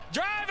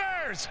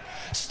cars,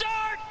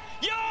 start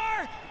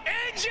your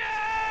engines!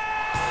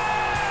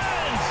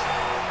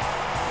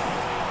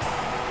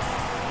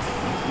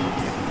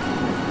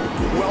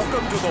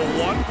 Welcome to the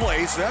one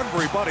place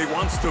everybody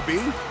wants to be.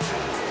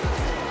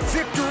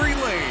 Victory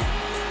Lane,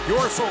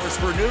 your source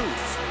for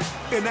news,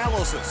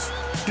 analysis,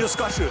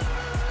 discussion,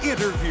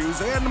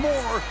 interviews, and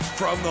more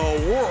from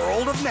the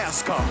world of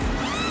NASCAR.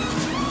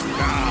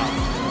 Now,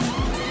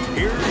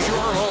 here's your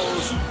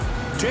host,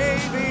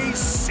 Davey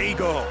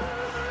Siegel.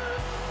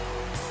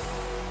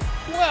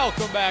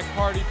 Welcome back,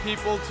 party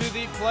people, to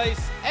the place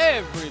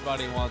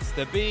everybody wants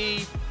to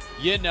be.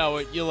 You know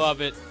it, you love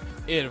it.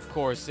 It, of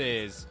course,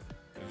 is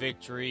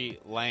Victory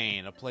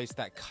Lane, a place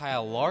that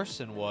Kyle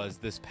Larson was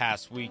this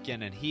past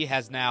weekend, and he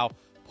has now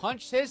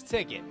punched his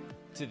ticket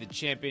to the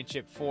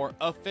Championship 4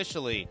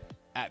 officially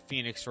at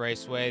Phoenix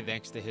Raceway,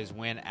 thanks to his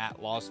win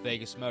at Las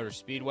Vegas Motor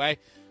Speedway.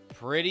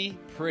 Pretty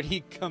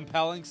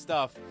compelling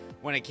stuff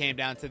when it came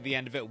down to the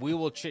end of it. We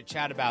will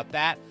chit-chat about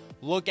that.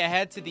 Look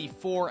ahead to the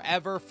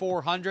Forever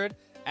 400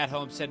 at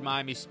Homestead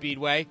Miami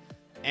Speedway,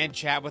 and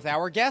chat with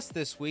our guest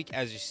this week,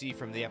 as you see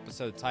from the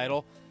episode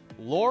title,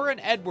 Lauren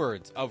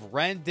Edwards of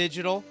Ren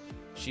Digital.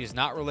 She is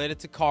not related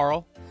to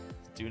Carl.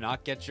 Do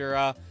not get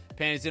your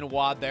panties in a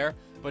wad there.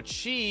 But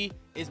she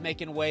is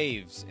making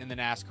waves in the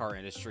NASCAR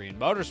industry and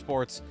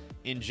motorsports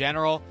in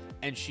general.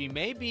 And she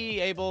may be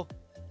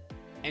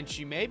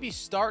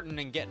starting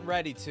and getting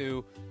ready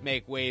to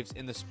make waves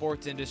in the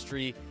sports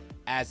industry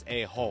as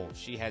a whole.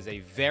 She has a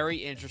very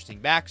interesting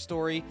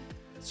backstory.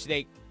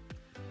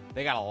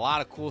 They got a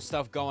lot of cool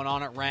stuff going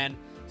on at Ren.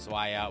 So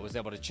I was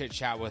able to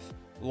chit-chat with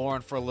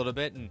Lauren for a little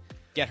bit and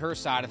get her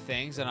side of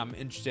things, and I'm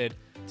interested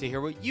to hear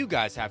what you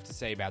guys have to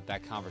say about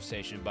that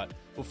conversation. But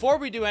before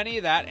we do any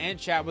of that and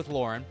chat with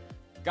Lauren,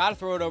 gotta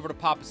throw it over to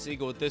Papa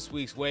Siegel with this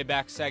week's Way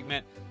Back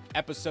segment,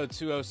 episode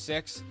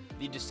 206.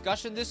 The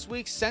discussion this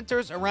week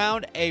centers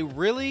around a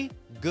really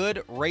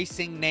good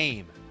racing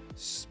name,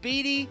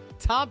 Speedy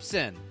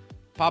Thompson.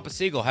 Papa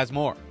Siegel has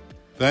more.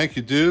 Thank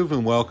you, Duve,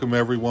 and welcome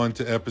everyone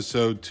to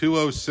episode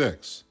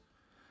 206.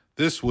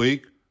 This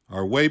week,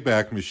 our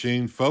Wayback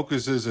Machine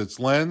focuses its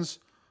lens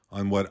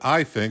on what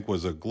I think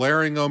was a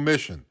glaring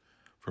omission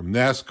from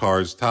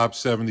NASCAR's top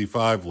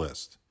 75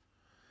 list.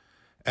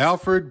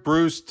 Alfred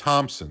Bruce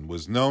Thompson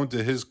was known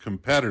to his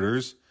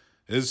competitors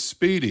as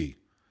Speedy,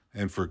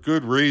 and for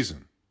good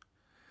reason.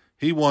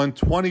 He won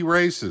 20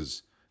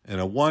 races in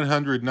a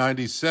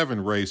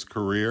 197-race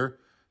career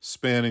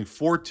spanning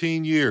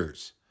 14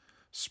 years,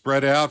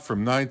 spread out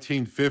from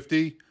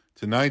 1950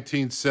 to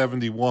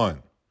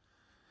 1971.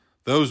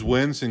 Those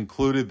wins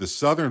included the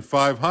Southern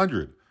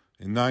 500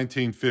 in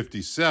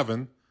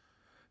 1957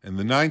 and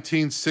the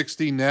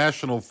 1960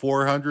 National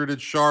 400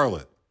 at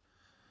Charlotte.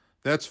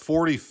 That's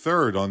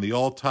 43rd on the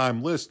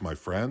all-time list, my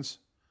friends.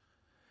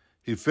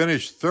 He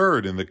finished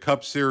third in the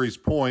Cup Series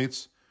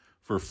points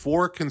for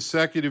 4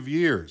 consecutive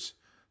years,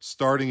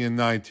 starting in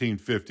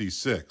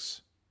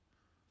 1956.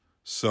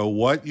 So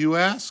what, you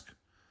ask?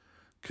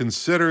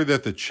 Consider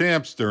that the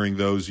champs during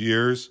those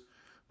years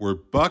were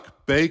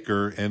Buck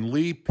Baker and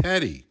Lee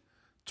Petty,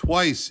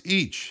 twice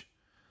each.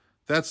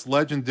 That's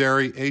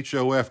legendary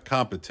HOF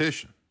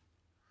competition.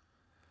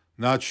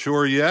 Not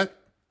sure yet?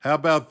 How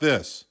about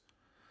this?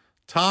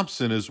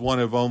 Thompson is one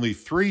of only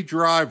 3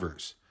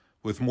 drivers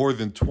with more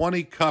than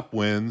 20 Cup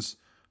wins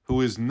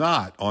who is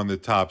not on the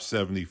top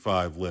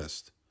 75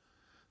 list.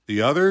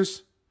 The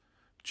others?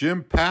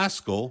 Jim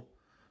Paschal,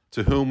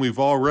 to whom we've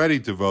already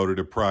devoted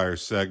a prior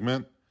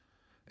segment,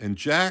 and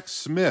Jack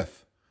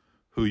Smith,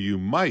 who you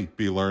might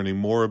be learning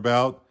more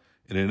about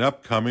in an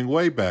upcoming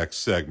Wayback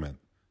segment.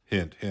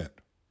 Hint, hint.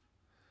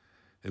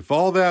 If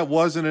all that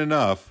wasn't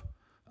enough,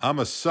 I'm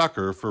a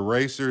sucker for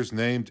racers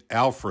named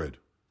Alfred.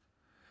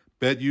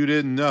 Bet you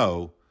didn't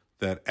know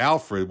that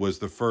Alfred was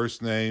the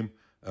first name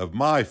of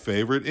my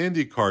favorite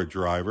IndyCar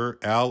driver,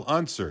 Al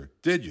Unser,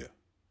 did you?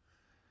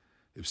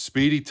 If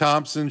Speedy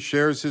Thompson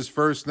shares his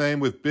first name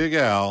with Big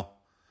Al,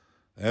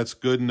 that's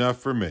good enough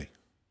for me.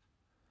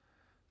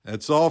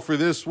 That's all for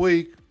this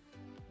week.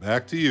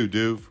 Back to you,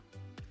 Duve.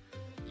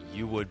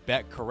 You would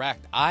bet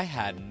correct. I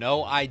had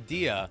no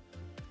idea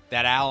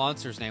that Al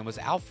Unser's name was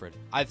Alfred.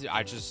 I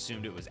just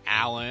assumed it was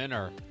Alan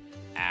or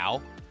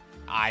Al.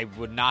 I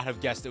would not have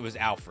guessed it was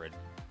Alfred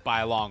by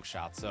a long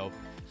shot. So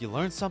you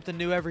learn something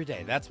new every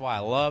day. That's why I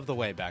love the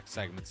Wayback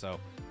segment. So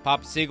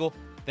Papa Siegel,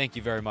 thank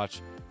you very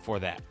much for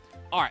that.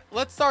 All right,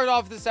 let's start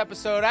off this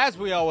episode as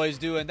we always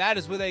do, and that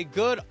is with a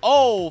good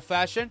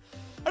old-fashioned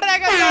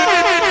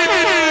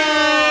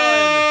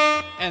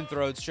and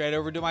throw it straight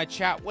over to my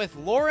chat with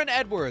Lauren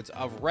Edwards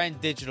of Ren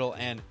Digital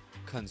and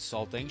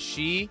Consulting.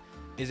 She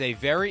is a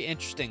very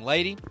interesting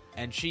lady,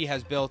 and she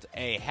has built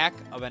a heck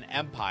of an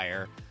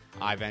empire,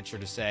 I venture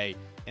to say,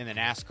 in the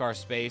NASCAR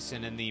space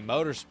and in the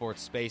motorsports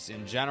space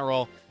in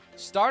general.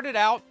 Started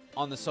out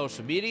on the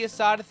social media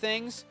side of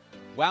things,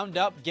 wound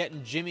up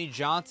getting Jimmy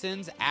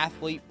Johnson's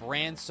athlete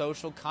brand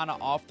social kind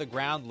of off the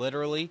ground,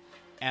 literally,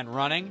 and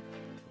running.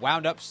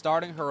 Wound up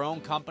starting her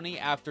own company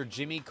after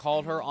Jimmy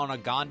called her on a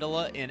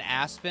gondola in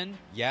Aspen.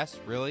 Yes,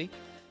 really.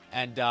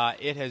 And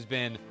it has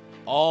been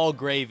all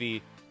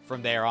gravy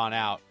from there on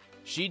out.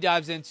 She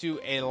dives into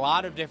a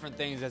lot of different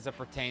things as it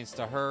pertains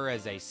to her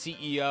as a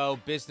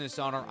CEO, business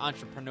owner,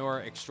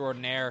 entrepreneur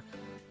extraordinaire.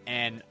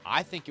 And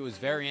I think it was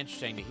very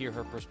interesting to hear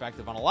her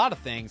perspective on a lot of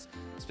things,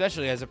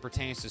 especially as it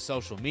pertains to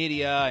social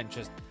media and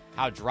just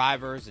how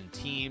drivers and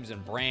teams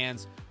and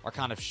brands are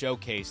kind of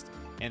showcased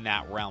in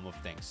that realm of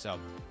things. So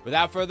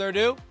without further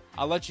ado,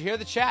 I'll let you hear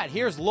the chat.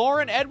 Here's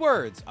Lauren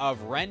Edwards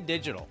of Wren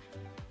Digital.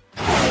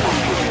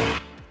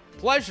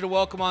 Pleasure to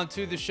welcome on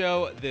to the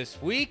show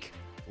this week,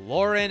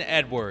 Lauren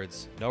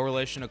Edwards. No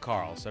relation to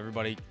Carl, so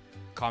everybody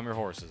calm your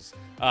horses.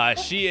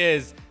 She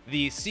is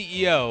the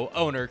CEO,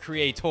 owner,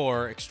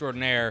 creator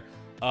extraordinaire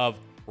of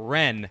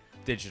Wren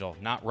Digital,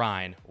 not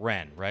Ryan,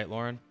 Wren, right,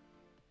 Lauren?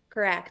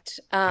 Correct.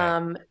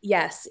 Okay.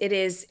 Yes, it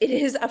is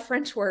a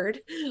French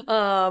word,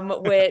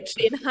 which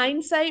in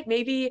hindsight,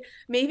 maybe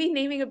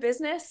naming a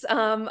business,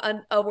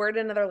 a word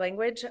in another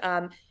language,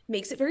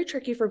 makes it very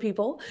tricky for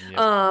people.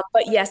 Yep.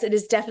 But yes, it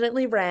is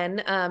definitely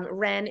Wren.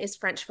 Wren is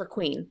French for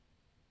queen.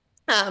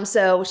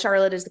 So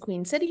Charlotte is the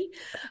Queen City.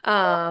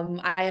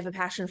 I have a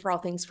passion for all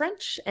things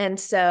French. And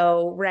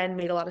so Wren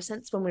made a lot of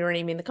sense when we were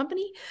naming the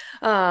company.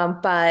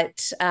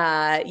 But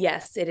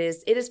yes, it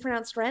is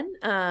pronounced Wren.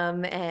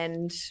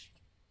 And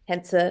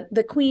hence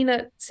the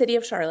Queen City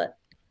of Charlotte.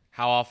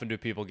 How often do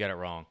people get it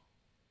wrong?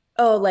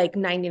 Oh, like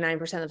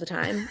 99% of the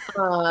time.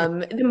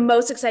 The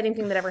most exciting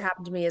thing that ever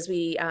happened to me is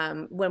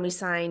when we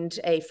signed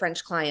a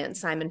French client,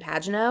 Simon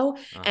Pagenaud,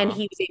 and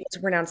he was able to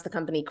pronounce the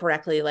company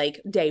correctly like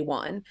day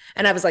one.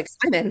 And I was like,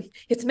 Simon,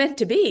 it's meant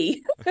to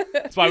be.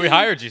 That's why we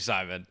hired you,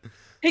 Simon.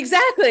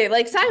 Exactly.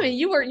 Like, Simon,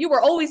 you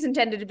were always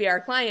intended to be our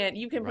client.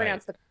 You can Right.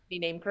 pronounce the company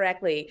name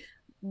correctly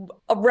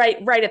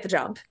right at the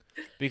jump.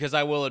 Because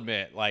I will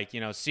admit, like,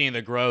 seeing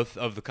the growth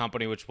of the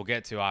company, which we'll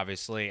get to,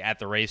 obviously, at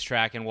the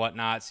racetrack and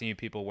whatnot, seeing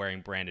people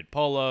wearing branded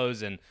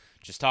polos and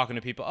just talking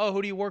to people, oh,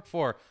 who do you work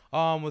for?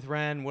 Oh, I'm with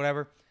Wren,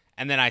 whatever.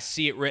 And then I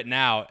see it written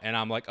out, and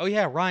I'm like, oh,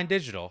 yeah, Ryan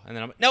Digital. And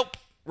then I'm like, nope,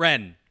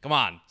 Wren, come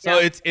on. So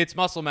Yeah. it's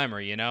muscle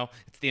memory,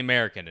 It's the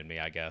American in me,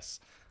 I guess.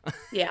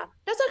 Yeah,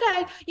 that's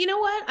okay. You know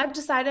what? I've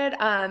decided,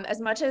 as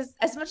much as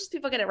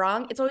people get it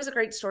wrong, it's always a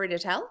great story to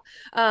tell.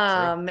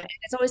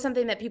 It's always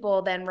something that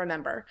people then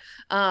remember.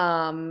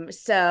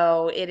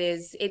 So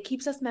it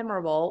keeps us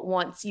memorable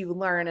once you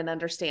learn and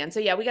understand. So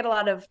yeah, we get a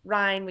lot of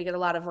Rhine, we get a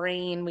lot of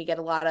rain, we get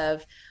a lot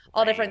of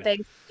all different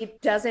things.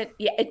 It doesn't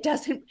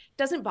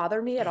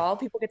bother me at all.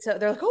 People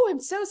they're like, oh, I'm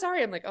so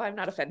sorry. I'm like, oh, I'm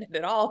not offended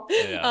at all.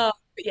 Yeah.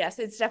 But yes,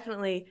 it's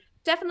definitely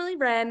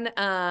Wren.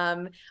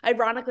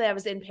 Ironically, I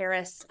was in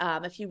Paris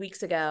a few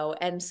weeks ago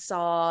and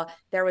saw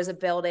there was a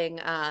building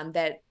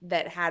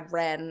that had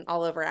Wren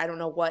all over. I don't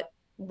know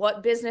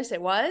what business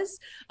it was.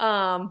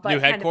 But New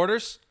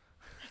headquarters?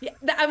 Yeah,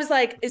 I was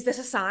like, is this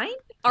a sign?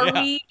 Are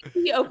Yeah.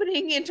 we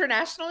opening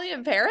internationally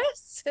in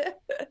Paris?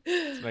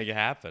 Let's make it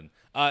happen.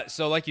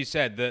 So like you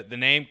said, the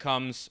name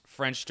comes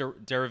French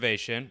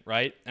derivation,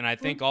 right? And I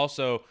think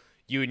also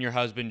you and your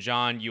husband,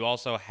 John, you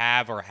also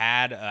have or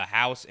had a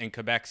house in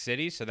Quebec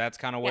City. So that's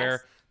kind of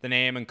where the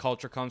name and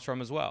culture comes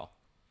from as well.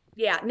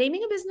 Yeah,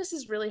 naming a business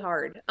is really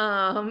hard.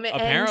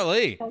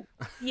 Apparently.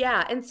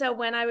 Yeah. And so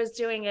when I was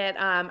doing it,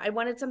 I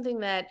wanted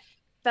something that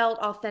felt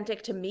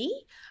authentic to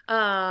me,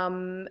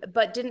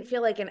 but didn't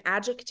feel like an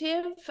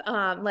adjective,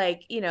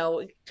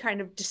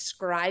 kind of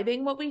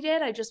describing what we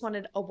did. I just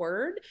wanted a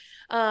word.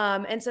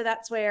 And so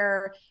that's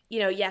where,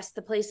 yes,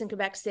 the place in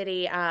Quebec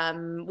City,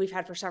 we've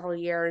had for several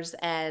years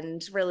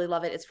and really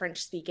love it. It's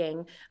French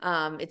speaking.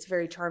 It's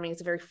very charming.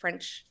 It's a very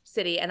French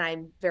city. And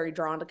I'm very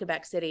drawn to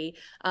Quebec City,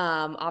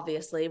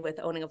 obviously, with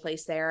owning a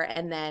place there.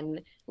 And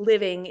then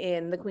living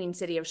in the Queen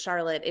City of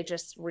Charlotte, it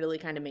just really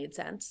kind of made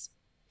sense.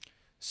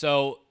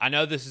 So I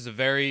know this is a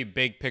very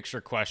big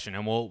picture question,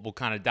 and we'll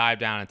kind of dive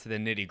down into the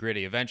nitty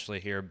gritty eventually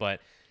here, but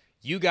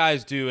you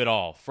guys do it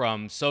all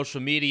from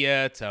social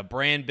media to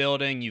brand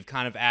building. You've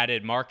kind of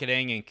added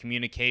marketing and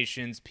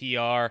communications,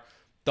 PR,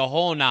 the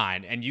whole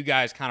nine, and you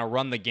guys kind of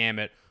run the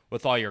gamut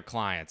with all your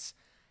clients.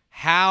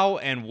 How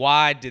and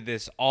why did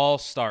this all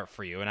start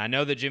for you? And I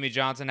know that Jimmy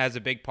Johnson has a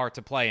big part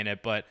to play in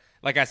it, but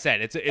like I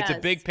said, it's a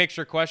big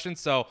picture question,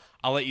 so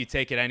I'll let you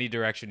take it any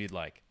direction you'd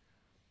like.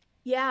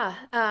 Yeah,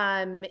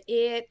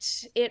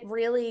 it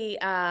really,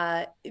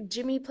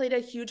 Jimmy played a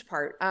huge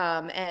part.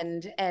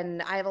 And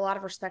I have a lot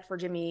of respect for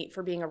Jimmy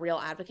for being a real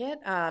advocate,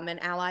 an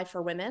ally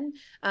for women.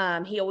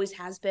 He always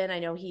has been. I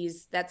know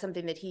that's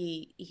something that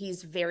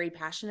he's very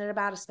passionate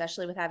about,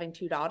 especially with having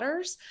two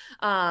daughters.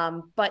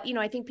 But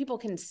I think people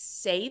can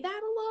say that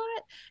a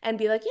lot and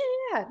be like,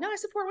 yeah, no, I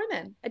support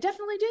women. I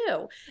definitely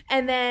do.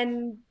 And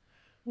then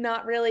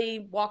not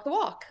really walk the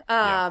walk.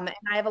 And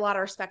I have a lot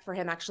of respect for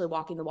him actually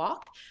walking the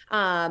walk,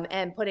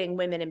 and putting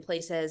women in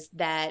places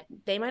that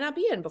they might not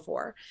be in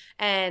before.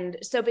 And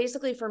so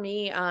basically for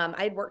me,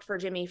 I'd worked for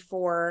Jimmy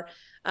for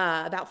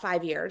about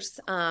 5 years.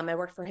 I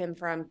worked for him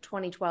from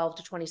 2012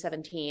 to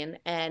 2017.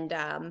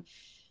 And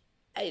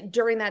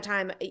during that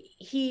time,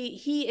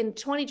 he in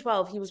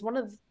 2012, he was one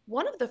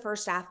of the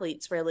first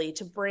athletes really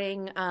to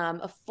bring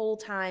a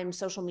full-time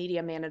social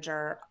media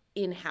manager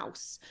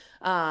in-house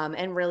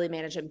and really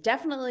manage him.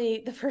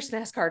 Definitely the first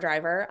NASCAR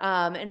driver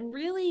and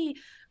really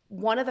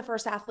one of the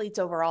first athletes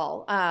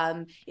overall.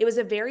 It was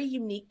a very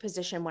unique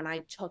position when I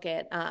took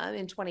it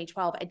in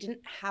 2012. I didn't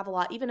have a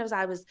lot, even as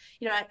I was,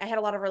 I had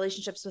a lot of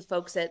relationships with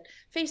folks at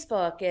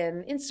Facebook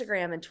and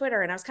Instagram and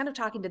Twitter. And I was kind of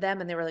talking to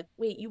them and they were like,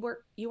 wait, you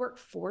work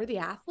for the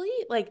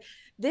athlete? Like,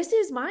 this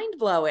is mind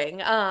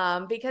blowing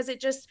because it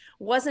just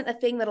wasn't a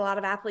thing that a lot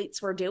of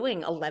athletes were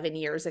doing 11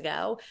 years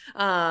ago.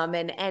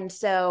 And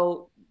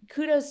so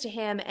kudos to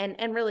him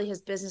and really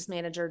his business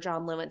manager,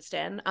 John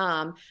Lewinston,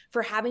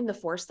 for having the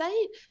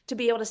foresight to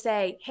be able to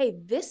say, hey,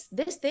 this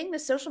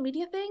social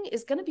media thing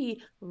is going to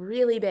be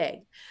really big.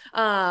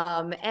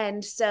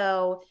 And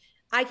so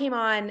I came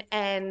on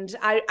and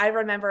I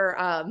remember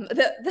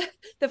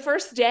the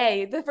first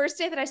day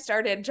that I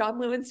started, John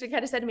Lewinston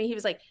kind of said to me, he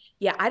was like,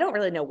 yeah, I don't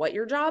really know what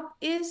your job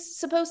is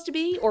supposed to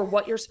be or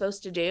what you're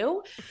supposed to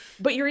do,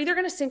 but you're either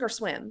going to sink or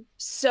swim.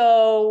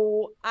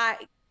 So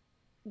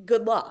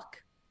good luck.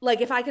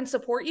 Like, if I can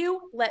support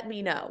you, let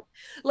me know.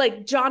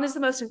 Like, John is the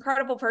most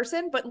incredible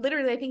person, but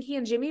literally I think he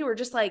and Jimmy were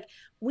just like,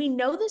 we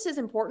know this is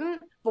important,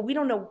 but we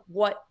don't know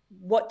what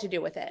to do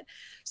with it.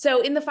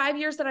 So in the 5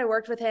 years that I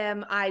worked with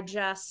him, I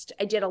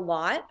did a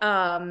lot.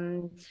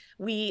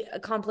 We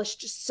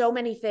accomplished so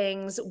many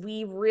things.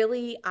 We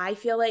really, I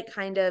feel like,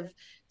 kind of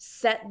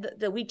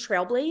we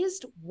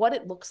trailblazed what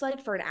it looks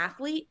like for an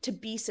athlete to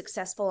be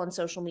successful on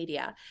social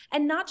media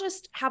and not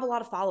just have a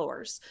lot of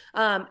followers.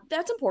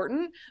 That's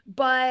important,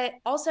 but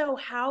also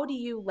how do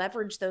you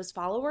leverage those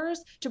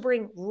followers to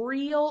bring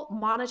real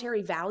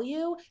monetary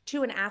value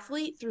to an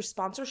athlete through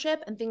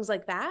sponsorship and things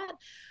like that?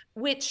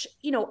 Which,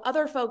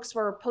 other folks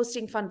were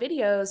posting fun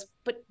videos,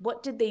 but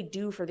what did they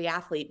do for the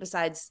athlete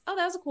besides, oh,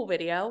 that was a cool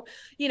video,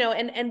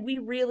 and we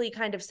really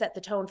kind of set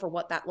the tone for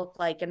what that looked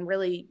like. And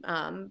really,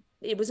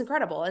 it was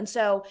incredible. And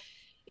so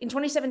in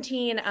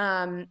 2017,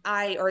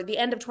 or the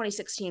end of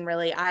 2016,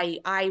 really,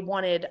 I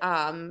wanted,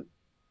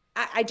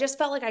 I just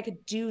felt like I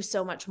could do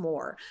so much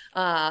more.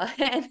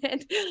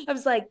 And I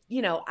was like,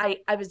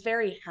 I was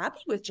very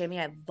happy with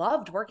Jimmy. I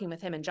loved working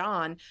with him and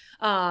John.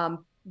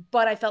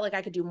 But I felt like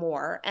I could do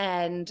more.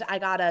 And I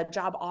got a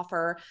job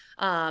offer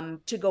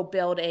to go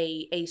build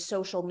a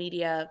social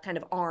media kind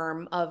of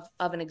arm of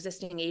an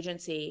existing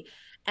agency.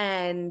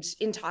 And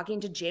in talking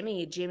to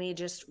Jimmy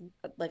just,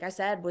 like I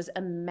said, was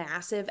a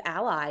massive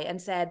ally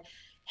and said,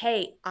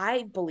 hey,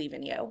 I believe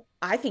in you.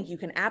 I think you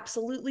can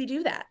absolutely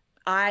do that.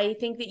 I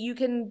think that you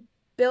can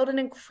build an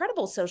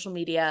incredible social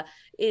media,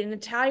 an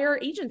entire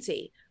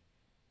agency,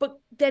 but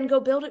then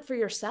go build it for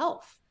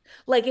yourself.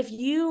 Like, if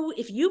you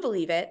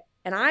believe it,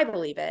 and I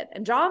believe it,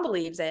 and John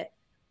believes it,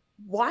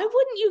 why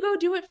wouldn't you go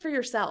do it for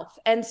yourself?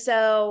 And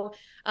so,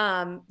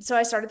 so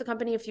I started the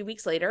company a few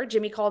weeks later.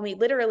 Jimmy called me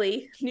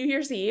literally New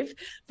Year's Eve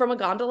from a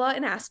gondola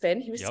in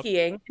Aspen. He was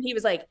skiing, and he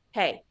was like,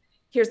 hey,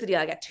 here's the deal.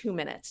 I got 2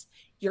 minutes.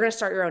 You're going to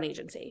start your own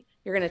agency.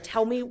 You're going to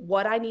tell me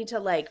what I need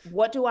to,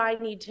 what do I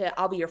need to,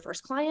 I'll be your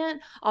first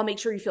client. I'll make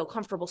sure you feel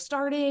comfortable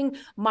starting.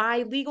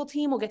 My legal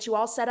team will get you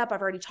all set up.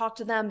 I've already talked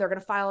to them. They're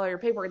going to file all your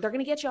paperwork. They're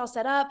going to get you all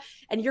set up,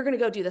 and you're going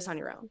to go do this on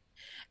your own.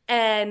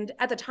 And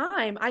at the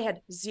time, I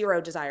had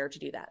zero desire to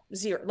do that.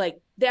 Zero. Like,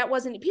 that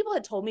wasn't, people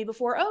had told me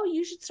before, oh,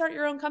 you should start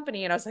your own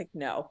company. And I was like,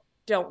 no,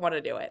 don't want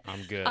to do it.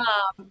 I'm good.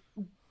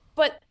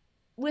 But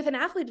with an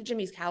athlete of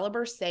Jimmy's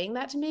caliber saying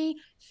that to me,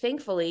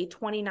 thankfully,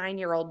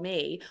 29-year-old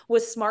me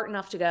was smart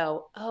enough to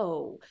go,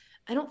 oh,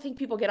 I don't think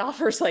people get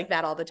offers like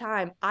that all the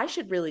time. I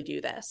should really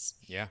do this.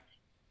 Yeah.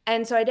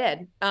 And so I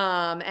did.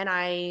 And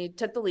I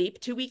took the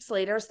leap 2 weeks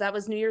later. So that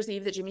was New Year's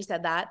Eve that Jimmy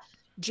said that.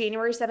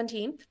 January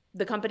 17th,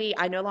 the company,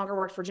 I no longer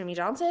worked for Jimmy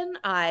Johnson.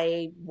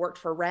 I worked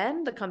for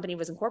Ren. The company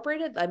was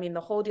incorporated. I mean,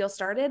 the whole deal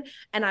started.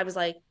 And I was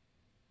like,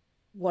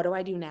 what do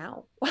I do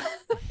now?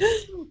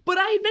 But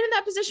I had been in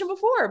that position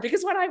before,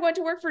 because when I went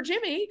to work for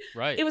Jimmy,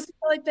 right, it was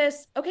like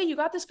this, okay, you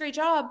got this great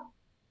job,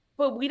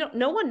 but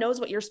no one knows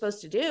what you're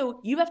supposed to do.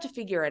 You have to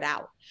figure it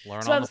out.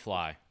 Learn on the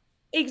fly.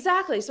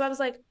 Exactly. So I was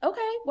like,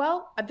 okay,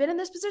 well, I've been in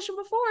this position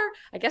before.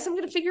 I guess I'm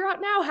going to figure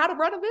out now how to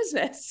run a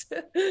business.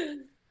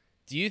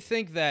 Do you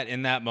think that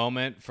in that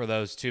moment, for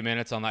those 2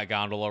 minutes on that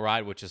gondola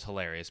ride, which is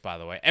hilarious, by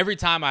the way, every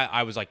time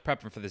I was like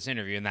prepping for this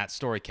interview and that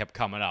story kept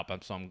coming up,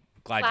 so I'm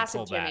glad Classic you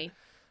told Jimmy. that.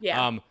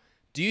 Yeah.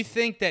 Do you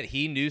think that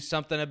he knew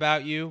something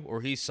about you,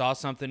 or he saw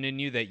something in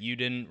you that you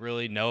didn't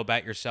really know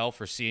about yourself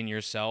or see in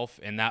yourself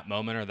in that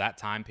moment or that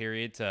time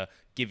period to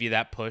give you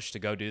that push to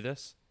go do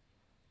this?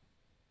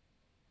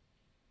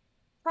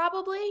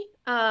 Probably.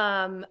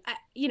 I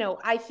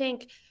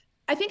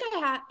think I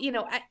had,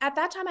 at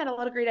that time I had a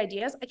lot of great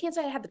ideas. I can't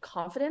say I had the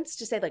confidence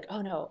to say like,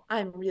 oh no,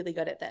 I'm really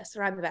good at this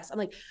or I'm the best. I'm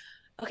like,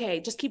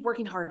 okay, just keep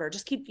working harder.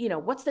 Just keep,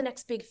 what's the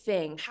next big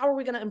thing? How are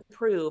we going to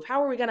improve?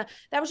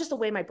 That was just the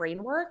way my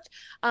brain worked.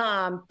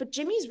 But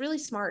Jimmy's really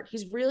smart.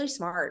 He's really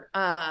smart.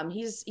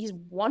 He's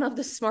one of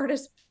the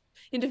smartest.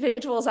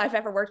 individuals I've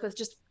ever worked with,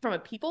 just from a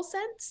people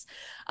sense.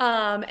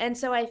 And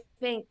so I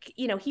think,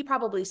 he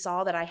probably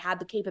saw that I had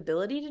the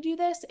capability to do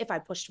this if I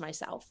pushed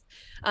myself.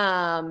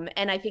 And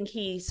I think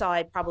he saw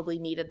I probably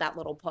needed that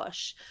little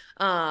push.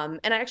 And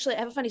I actually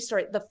have a funny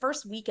story. The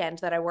first weekend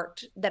that I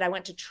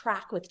went to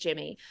track with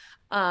Jimmy,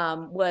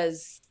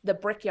 was the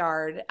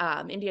Brickyard,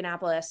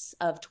 Indianapolis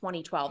of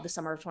 2012, the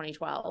summer of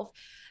 2012.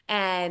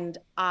 And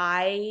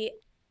I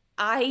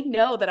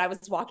know that I was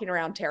walking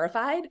around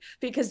terrified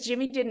because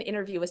Jimmy did an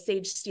interview with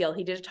Sage Steele.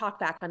 He did a talk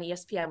back on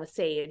ESPN with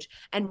Sage,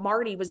 and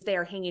Marty was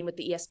there hanging with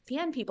the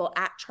ESPN people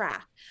at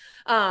track,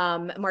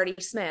 Marty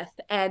Smith.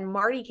 And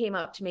Marty came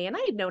up to me, and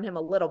I had known him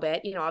a little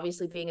bit,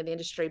 obviously being in the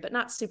industry, but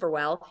not super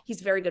well.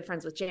 He's very good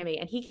friends with Jimmy.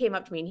 And he came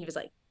up to me and he was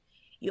like,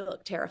 "You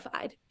look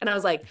terrified." And I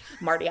was like,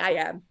 "Marty, I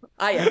am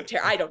I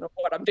don't know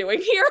what I'm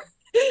doing here."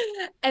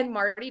 And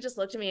Marty just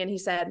looked at me and he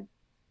said,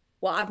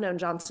 "Well, I've known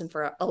Johnson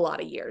for a lot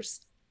of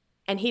years,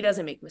 and he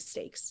doesn't make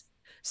mistakes.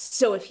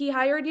 So if he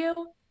hired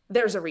you,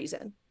 there's a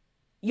reason.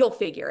 You'll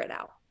figure it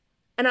out."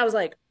 And I was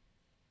like,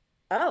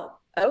 "Oh,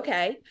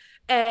 okay."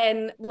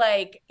 And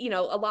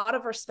a lot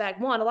of respect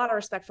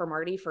for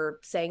Marty for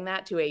saying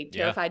that to a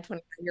terrified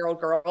 25-year-old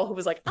girl who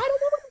was like, "I don't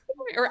know what I'm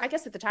doing." Or I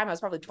guess at the time I was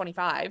probably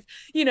 25,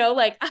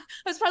 I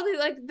was probably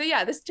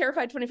this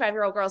terrified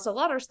 25-year-old girl. So a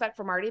lot of respect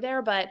for Marty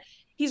there, but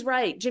he's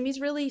right.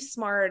 Jimmy's really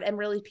smart and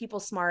really people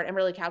smart and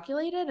really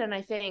calculated. And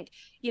I think,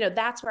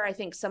 that's where I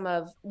think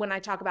when I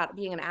talk about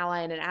being an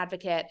ally and an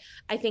advocate,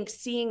 I think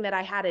seeing that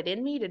I had it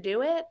in me to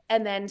do it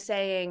and then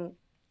saying,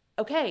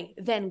 "Okay,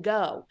 then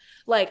go."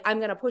 I'm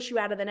going to push you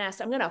out of the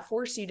nest. I'm going to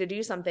force you to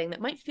do something that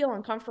might feel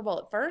uncomfortable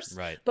at first,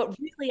 right, but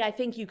really, I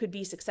think you could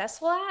be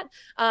successful at.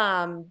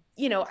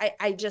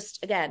 I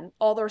just, again,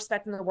 all the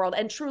respect in the world.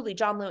 And truly,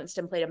 John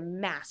Lewinson played a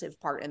massive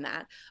part in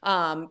that.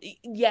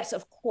 Yes,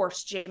 of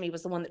course, Jimmy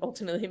was the one that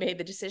ultimately made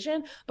the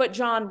decision, but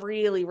John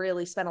really,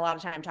 really spent a lot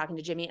of time talking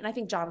to Jimmy. And I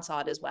think John saw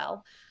it as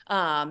well.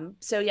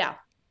 So yeah.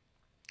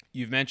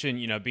 You've mentioned,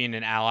 being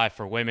an ally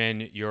for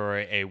women. You're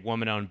a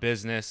woman-owned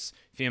business.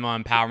 Female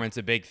empowerment's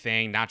a big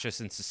thing, not just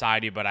in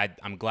society, but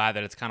I'm glad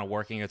that it's kind of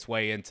working its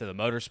way into the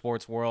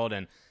motorsports world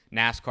and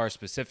NASCAR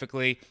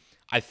specifically.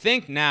 I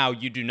think now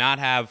you do not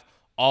have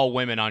all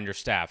women on your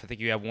staff. I think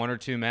you have one or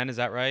two men. Is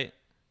that right?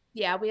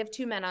 Yeah, we have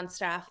two men on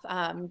staff.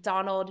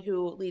 Donald,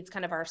 who leads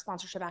kind of our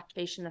sponsorship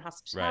activation and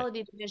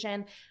hospitality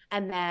division,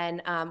 and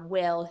then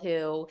Will,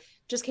 who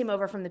just came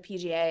over from the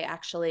PGA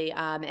actually,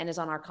 and is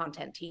on our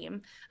content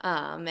team,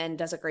 and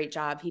does a great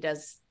job. He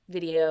does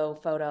video,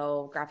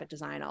 photo, graphic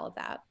design, all of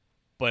that.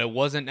 But it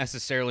wasn't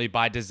necessarily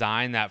by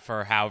design that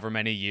for however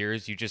many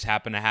years you just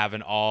happen to have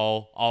an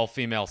all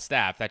female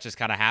staff. That just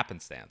kind of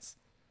happenstance.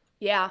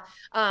 Yeah,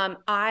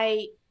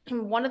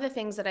 one of the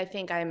things that I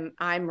think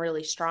I'm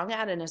really strong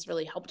at and has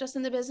really helped us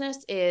in the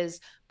business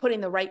is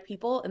putting the right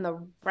people in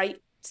the right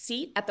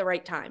seat at the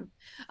right time.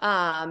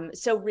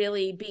 So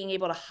really being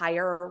able to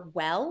hire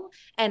well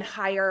and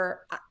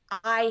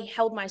I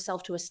held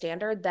myself to a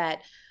standard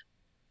that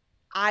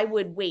I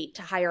would wait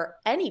to hire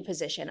any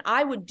position.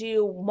 I would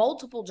do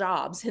multiple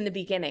jobs in the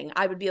beginning.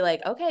 I would be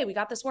like, "Okay, we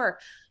got this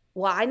work.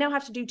 Well, I now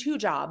have to do two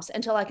jobs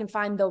until I can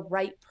find the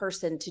right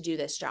person to do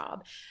this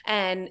job."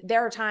 And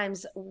there are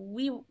times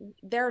we've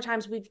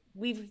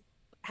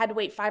had to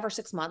wait 5 or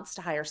 6 months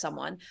to hire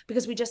someone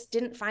because we just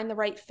didn't find the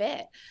right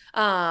fit.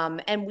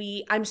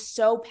 I'm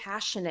so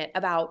passionate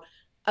about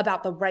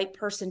the right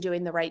person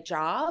doing the right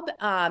job.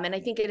 And I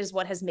think it is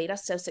what has made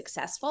us so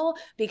successful,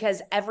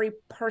 because every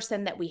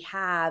person that we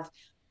have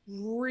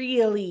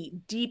really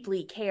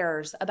deeply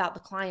cares about the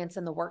clients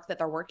and the work that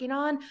they're working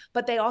on,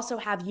 but they also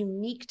have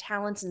unique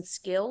talents and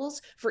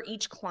skills for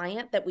each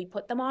client that we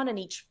put them on, and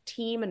each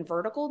team and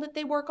vertical that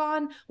they work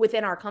on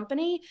within our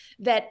company,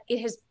 that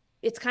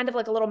it's kind of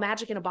like a little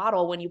magic in a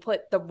bottle when you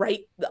put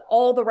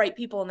all the right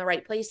people in the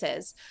right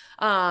places.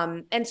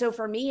 And so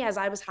for me, as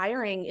I was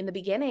hiring in the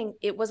beginning,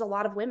 it was a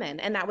lot of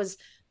women, and that was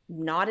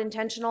not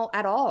intentional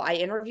at all. I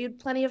interviewed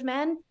plenty of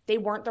men. They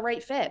weren't the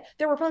right fit.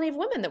 There were plenty of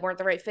women that weren't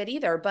the right fit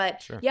either.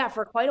 But sure, yeah,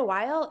 for quite a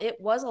while,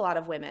 it was a lot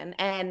of women.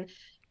 And,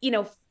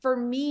 for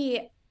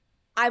me,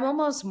 I'm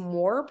almost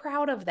more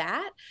proud of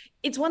that.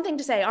 It's one thing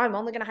to say, "Oh, I'm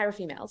only going to hire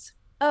females."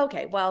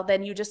 Okay, well,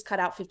 then you just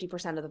cut out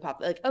 50% of the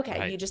population. Okay,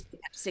 right. You just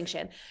make that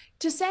distinction.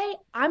 To say,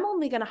 "I'm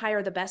only going to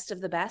hire the best of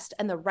the best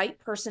and the right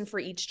person for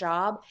each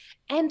job,"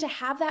 and to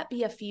have that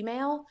be a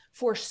female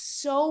for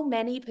so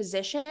many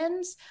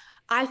positions,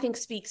 I think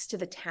speaks to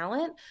the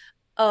talent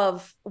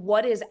of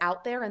what is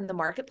out there in the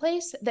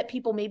marketplace that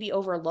people maybe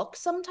overlook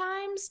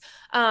sometimes,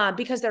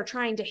 because they're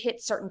trying to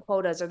hit certain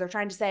quotas, or they're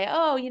trying to say,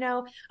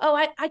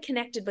 I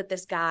connected with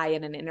this guy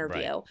in an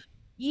interview. Right.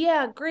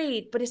 Yeah,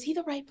 great. But is he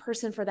the right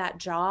person for that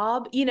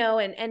job?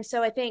 And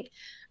so I think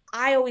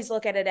I always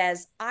look at it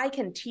as I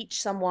can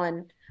teach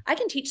someone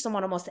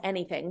almost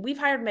anything. We've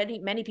hired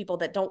many people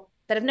that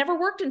have never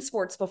worked in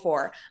sports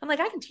before. I'm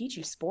like, I can teach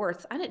you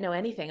sports. I didn't know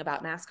anything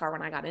about NASCAR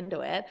when I got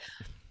into it,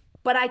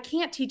 but I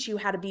can't teach you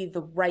how to be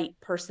the right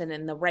person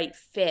and the right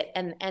fit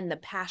and the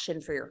passion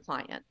for your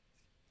client.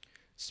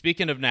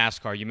 Speaking of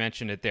NASCAR, you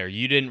mentioned it there.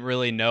 You didn't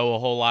really know a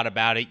whole lot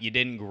about it. You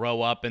didn't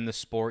grow up in the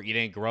sport. You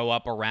didn't grow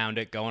up around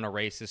it, going to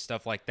races,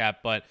 stuff like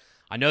that. But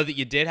I know that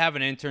you did have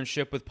an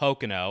internship with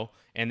Pocono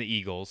and the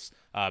Eagles,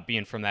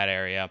 being from that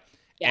area.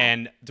 Yeah.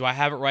 And do I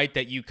have it right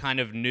that you kind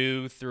of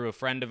knew through a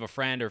friend of a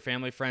friend or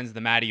family friends the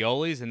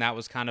Mattiolis, and that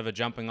was kind of a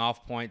jumping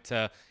off point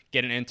to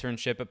get an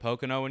internship at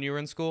Pocono when you were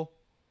in school?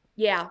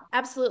 Yeah,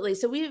 absolutely.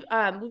 So we've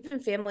been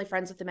family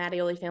friends with the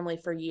Mattioli family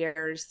for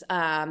years.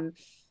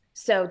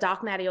 So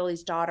Doc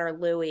Mattioli's daughter,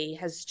 Louie,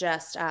 has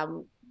just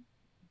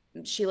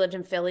she lived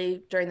in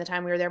Philly during the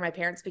time we were there. My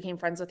parents became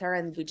friends with her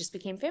and we just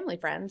became family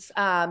friends.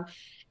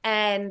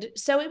 And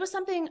so it was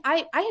something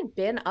I had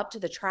been up to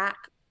the track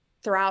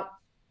throughout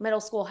middle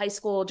school, high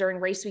school.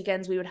 During race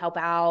weekends, we would help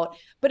out,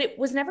 but it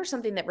was never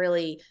something that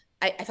really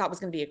I thought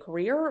was going to be a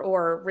career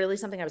or really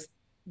something I was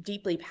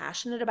deeply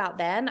passionate about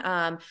then.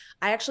 I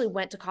actually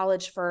went to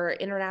college for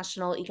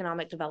international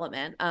economic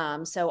development.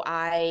 So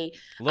A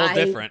little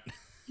different.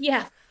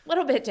 yeah, a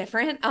little bit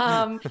different.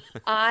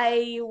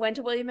 I went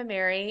to William and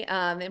Mary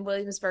in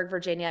Williamsburg,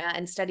 Virginia,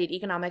 and studied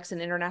economics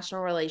and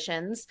international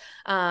relations.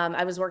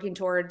 I was working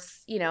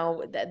towards,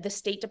 the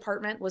State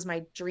Department was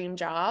my dream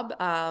job.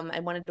 I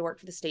wanted to work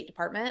for the State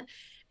Department.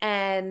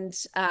 And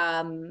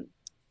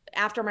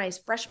after my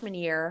freshman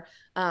year,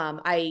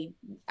 I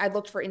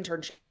looked for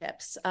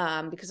internships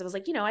because I was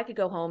like, I could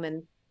go home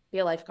and be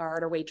a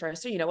lifeguard or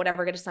waitress or,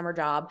 whatever, get a summer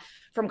job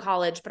from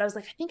college. But I was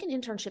like, I think an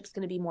internship is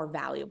going to be more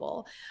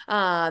valuable.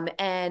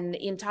 And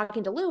in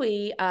talking to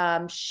Louie,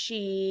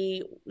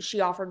 she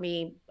offered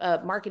me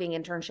a marketing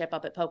internship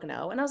up at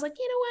Pocono. And I was like,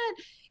 you know what?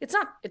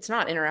 It's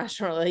not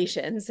international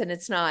relations and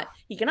it's not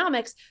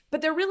economics,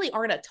 but there really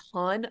aren't a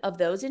ton of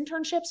those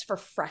internships for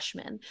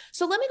freshmen.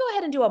 So let me go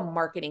ahead and do a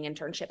marketing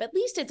internship. At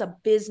least it's a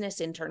business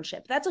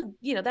internship.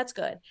 That's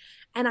good.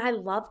 And I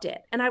loved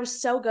it. And I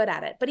was so good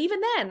at it. But even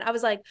then I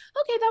was like,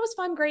 okay, that was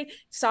fun. Great.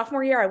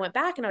 Sophomore year, I went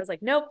back and I was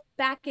like, nope,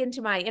 back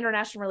into my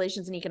international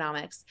relations and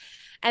economics.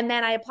 And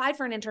then I applied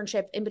for an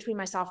internship in between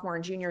my sophomore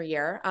and junior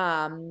year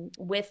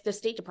with the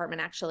State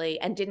Department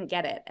actually, and didn't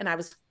get it. And I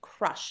was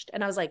crushed.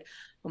 And I was like,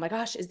 oh my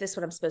gosh, is this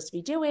what I'm supposed to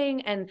be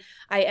doing? And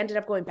I ended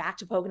up going back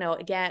to Pocono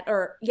again,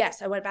 or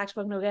yes, I went back to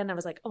Pocono again. And I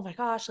was like, oh my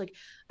gosh, like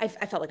I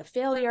felt like a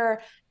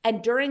failure.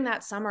 And during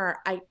that summer,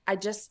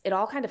 it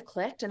all kind of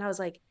clicked. And I was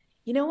like,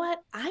 you know what?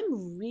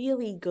 I'm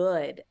really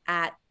good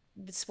at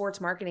the sports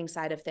marketing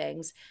side of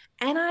things.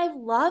 And I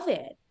love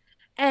it.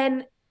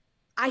 And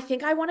I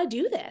think I want to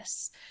do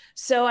this.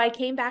 So I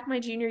came back my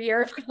junior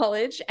year of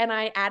college and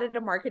I added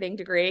a marketing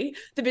degree.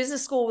 The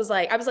business school was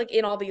I was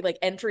in all the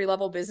entry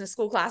level business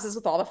school classes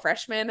with all the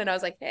freshmen. And I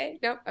was like, hey,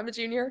 no, I'm a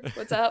junior.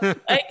 What's up? And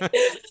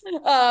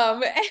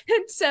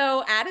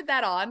so added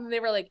that on. And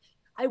they were like,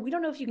 we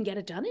don't know if you can get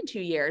it done in 2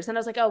 years. And I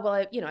was like, oh, well,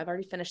 I've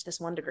already finished this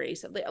one degree.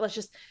 So let's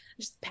just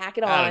pack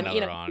it on,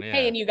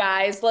 paying you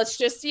guys, let's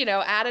just,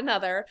 add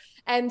another.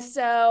 And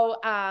so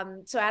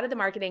added the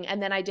marketing.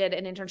 And then I did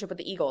an internship with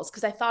the Eagles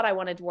because I thought I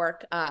wanted to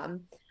work.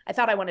 I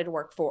thought I wanted to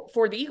work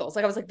for the Eagles.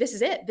 I was like, this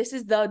is it. This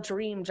is the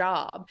dream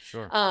job.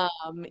 Sure.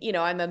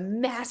 I'm a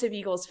massive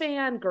Eagles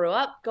fan, grew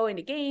up going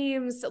to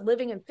games,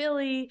 living in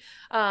Philly.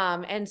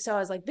 And so I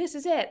was like, this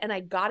is it. And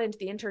I got into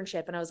the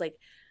internship and I was like,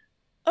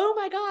 oh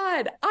my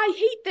God, I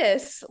hate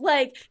this.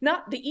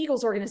 Not the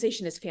Eagles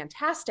organization is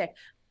fantastic.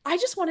 I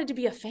just wanted to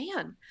be a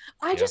fan.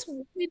 I just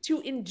wanted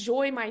to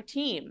enjoy my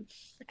team.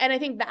 And I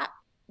think that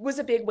was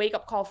a big wake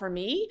up call for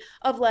me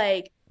of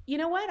you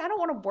know what? I don't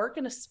want to work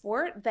in a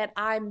sport that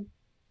I'm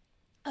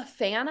a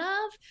fan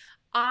of.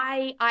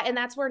 And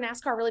that's where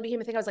NASCAR really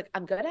became a thing. I was like,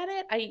 I'm good at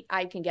it.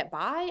 I can get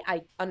by.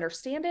 I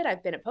understand it.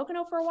 I've been at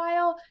Pocono for a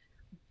while,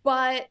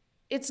 but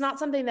it's not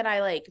something that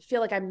I feel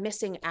like I'm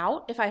missing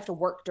out if I have to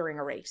work during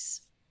a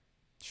race.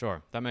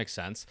 Sure. That makes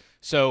sense.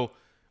 So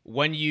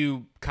when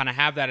you kind of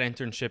have that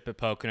internship at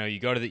Pocono, you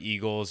go to the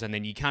Eagles and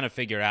then you kind of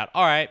figure out,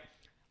 all right,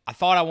 I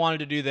thought I wanted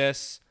to do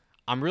this.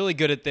 I'm really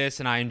good at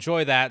this and I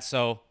enjoy that.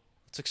 So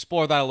let's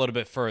explore that a little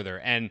bit further.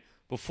 And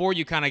before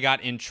you kind of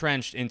got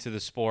entrenched into the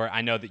sport,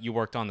 I know that you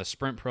worked on the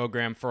sprint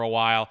program for a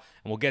while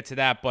and we'll get to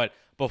that. But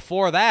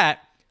before that,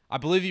 I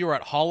believe you were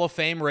at Hall of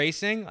Fame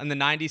Racing on the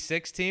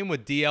 96 team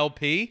with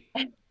DLP.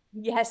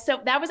 Yes. So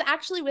that was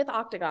actually with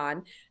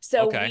Octagon.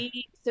 So okay.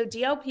 So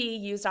DLP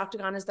used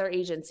Octagon as their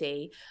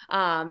agency.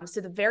 So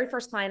the very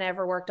first client I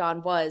ever worked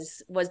on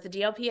was the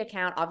DLP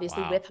account,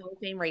 obviously with Hall of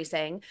Fame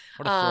Racing.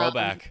 What a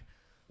throwback.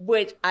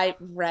 Troy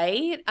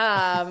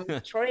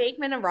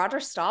Aikman and Roger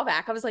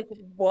Staubach. I was like,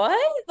 what?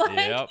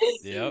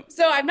 Yep.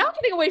 So I'm not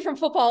getting away from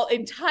football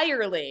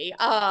entirely.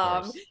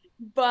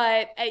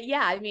 But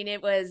yeah, I mean,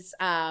 it was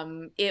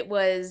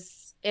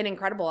an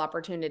incredible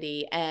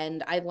opportunity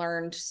and I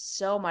learned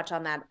so much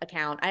on that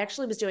account. I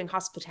actually was doing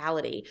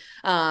hospitality.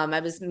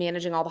 I was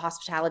managing all the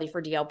hospitality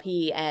for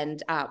DLP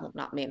and, well,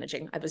 not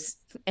managing, I was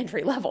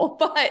entry level,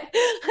 but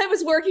I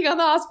was working on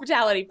the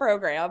hospitality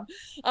program.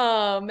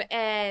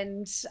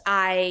 And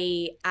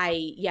I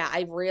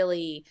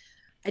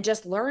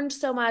just learned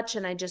so much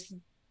and I just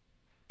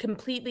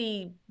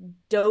completely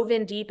dove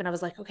in deep, and I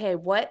was like, okay,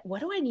 what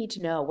do I need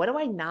to know? What do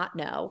I not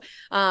know?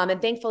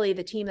 And thankfully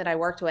the team that I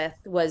worked with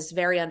was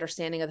very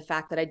understanding of the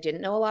fact that I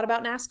didn't know a lot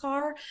about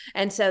NASCAR.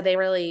 And so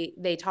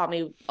they taught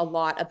me a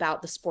lot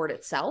about the sport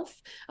itself,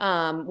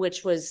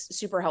 which was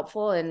super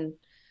helpful. And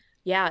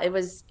yeah, it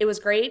was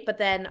great. But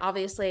then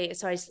obviously,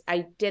 so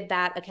I did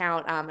that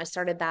account. I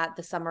started that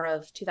the summer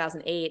of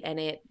 2008,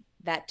 and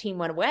that team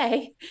went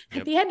away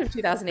at the end of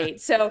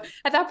 2008. So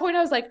at that point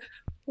I was like,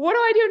 what do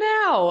I do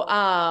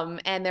now?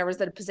 And there was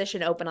a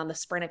position open on the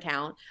Sprint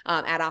account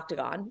at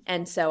Octagon.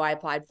 And so I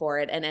applied for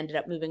it and ended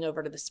up moving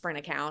over to the Sprint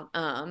account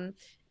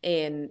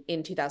in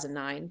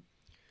 2009.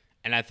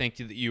 And I think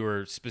that you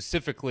were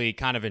specifically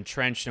kind of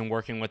entrenched in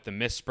working with the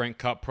Miss Sprint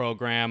Cup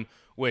program,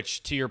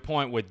 which, to your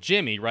point with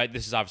Jimmy, right?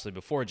 This is obviously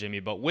before Jimmy,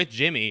 but with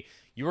Jimmy,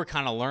 you were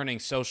kind of learning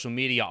social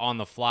media on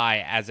the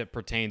fly as it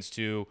pertains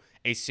to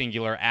a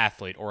singular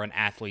athlete or an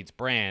athlete's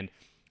brand.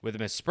 With the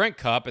Miss Sprint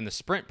Cup and the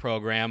Sprint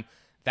program,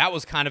 that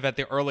was kind of at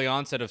the early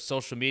onset of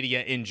social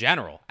media in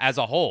general, as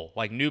a whole,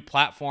 like new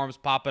platforms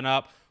popping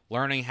up,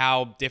 learning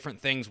how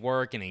different things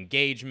work and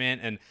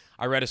engagement. And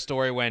I read a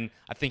story when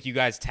I think you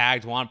guys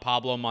tagged Juan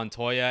Pablo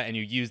Montoya and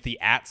you used the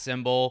 @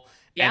 symbol.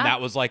 Yeah. And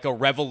that was like a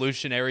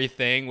revolutionary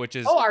thing, which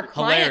is our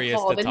client hilarious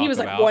called, to and talk he was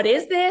about. like, what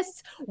is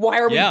this? Why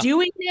are we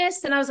doing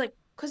this? And I was like,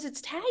 because it's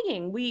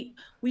tagging. We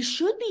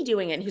should be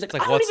doing it. And he's like,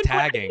 I don't even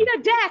tagging? I need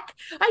a deck.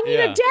 I need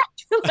a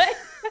deck.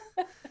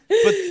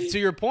 But to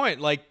your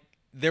point, like,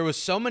 there was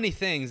so many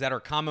things that are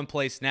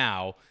commonplace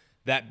now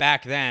that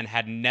back then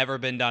had never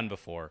been done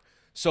before.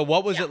 So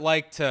what was it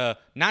like to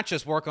not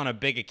just work on a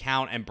big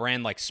account and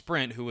brand like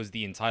Sprint, who was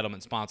the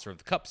entitlement sponsor of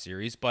the Cup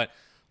Series, but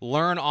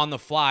learn on the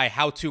fly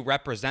how to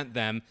represent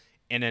them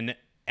in an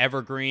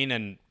evergreen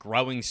and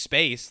growing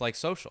space like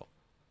social?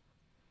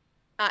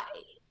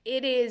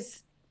 It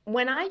is,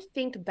 when I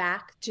think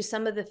back to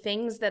some of the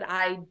things that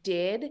I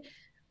did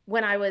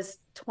when I was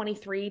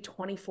 23,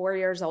 24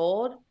 years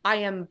old, I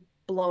am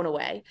blown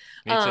away.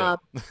 Me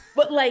too.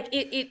 But like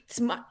it's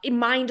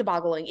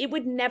mind-boggling. It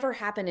would never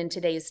happen in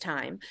today's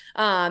time.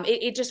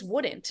 It just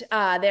wouldn't.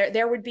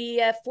 There would be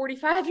a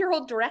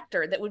 45-year-old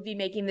director that would be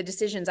making the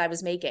decisions I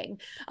was making.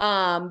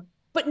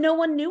 But no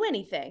one knew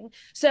anything.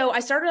 So I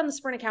started on the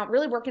Sprint account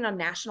really working on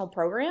national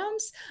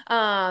programs,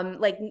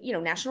 like,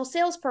 national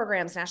sales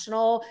programs,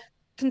 national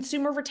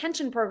consumer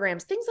retention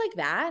programs, things like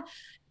that.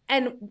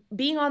 And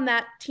being on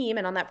that team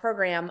and on that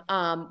program,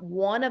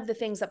 one of the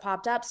things that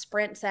popped up,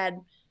 Sprint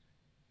said,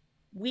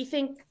 we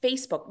think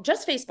Facebook,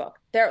 just Facebook.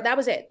 That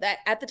was it. That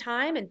at the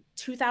time in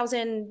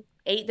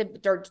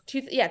 2008,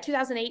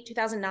 2008,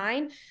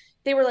 2009,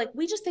 they were like,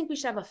 we just think we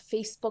should have a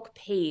Facebook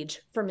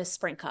page for Miss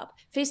Sprint Cup.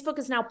 Facebook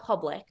is now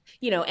public.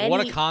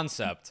 What a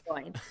concept.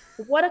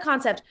 What a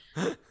concept.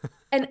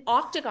 And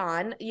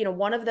Octagon,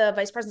 one of the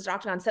vice presidents at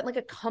Octagon sent like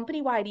a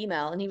company-wide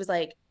email, and he was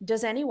like,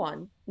 does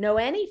anyone know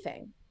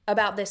anything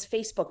about this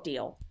Facebook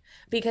deal?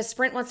 Because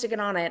Sprint wants to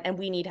get on it and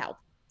we need help.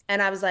 And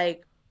I was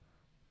like,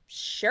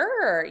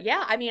 sure.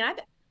 Yeah. I mean, I've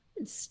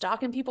been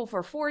stalking people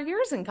for 4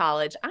 years in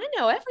college. I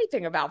know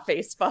everything about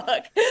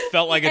Facebook.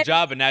 Felt like a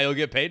job, and now you'll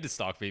get paid to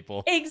stalk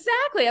people.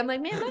 Exactly. I'm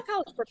like, man, my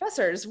college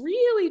professors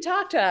really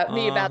talked to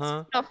me about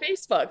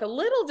Facebook.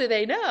 Little do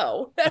they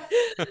know.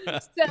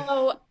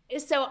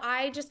 So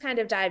I just kind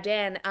of dived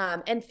in.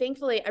 And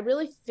thankfully, I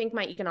really think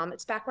my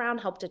economics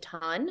background helped a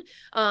ton,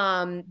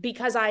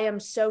 because I am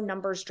so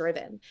numbers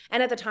driven.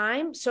 And at the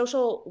time,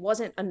 social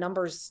wasn't a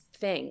numbers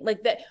thing.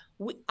 Like that,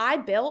 I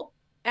built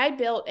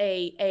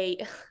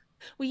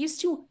we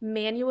used to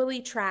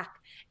manually track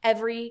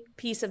every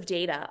piece of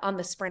data on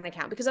the Sprint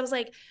account, because I was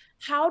like,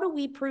 how do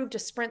we prove to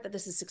Sprint that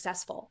this is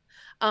successful?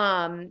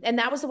 And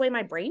that was the way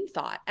my brain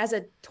thought as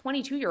a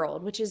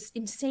 22-year-old, which is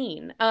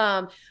insane.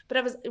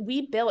 But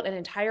we built an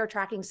entire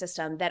tracking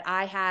system that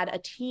I had a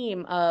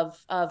team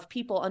of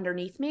people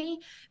underneath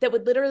me that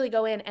would literally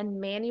go in and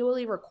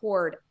manually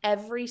record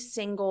every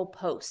single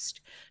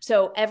post.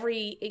 So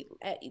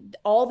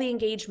all the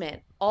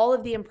engagement, all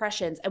of the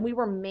impressions, and we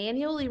were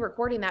manually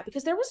recording that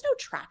because there was no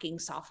tracking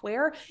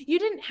software. You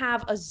didn't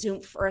have a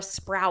Zoomf or a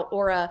Sprout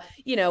or a,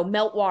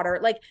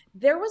 Meltwater. Like,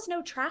 there was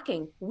no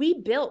tracking. We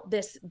built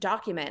this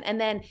document, and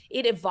then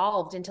it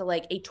evolved into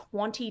like a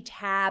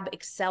 20-tab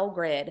Excel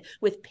grid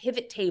with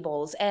pivot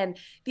tables, and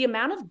the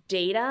amount of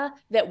data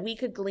that we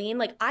could glean.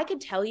 Like, I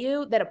could tell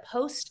you that a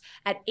post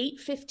at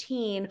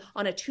 8:15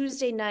 on a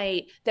Tuesday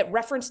night that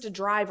referenced a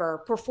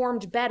driver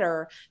performed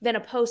better than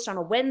a post on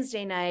a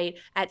Wednesday night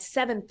at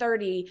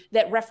 7:30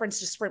 that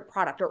referenced a Sprint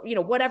product, or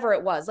whatever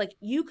it was. Like,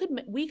 we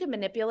could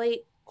manipulate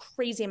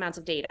crazy amounts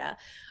of data.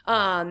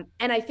 And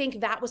I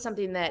think that was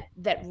something that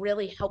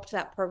really helped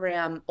that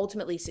program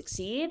ultimately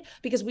succeed,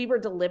 because we were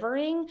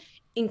delivering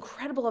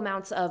incredible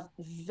amounts of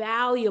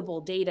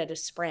valuable data to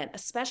Sprint,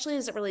 especially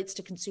as it relates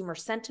to consumer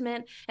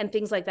sentiment and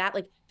things like that.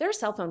 Like, they're a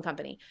cell phone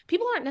company.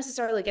 People aren't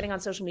necessarily getting on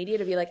social media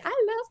to be like, I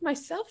love my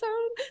cell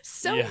phone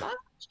so much.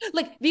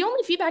 Like, the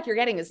only feedback you're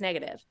getting is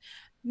negative.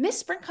 Miss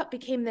Sprint Cup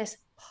became this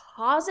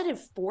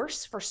positive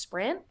force for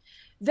Sprint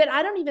that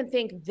I don't even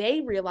think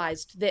they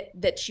realized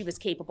that she was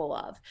capable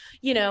of,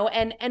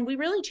 and we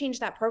really changed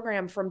that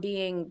program from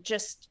being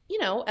just,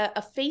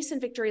 a face in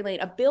Victory Lane,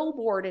 a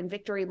billboard in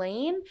Victory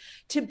Lane,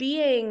 to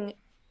being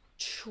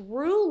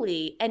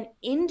truly an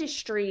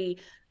industry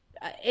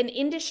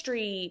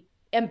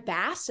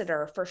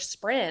ambassador for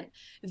Sprint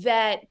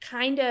that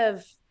kind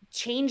of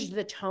changed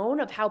the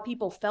tone of how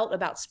people felt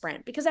about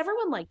Sprint, because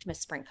everyone liked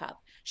Miss Sprint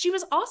Cup. She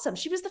was awesome.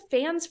 She was the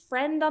fans'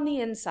 friend on the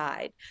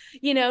inside.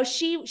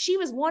 She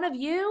was one of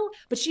you,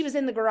 but she was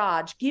in the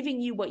garage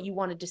giving you what you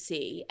wanted to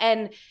see.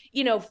 And,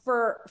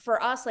 for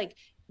us, like,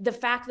 the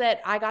fact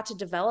that I got to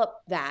develop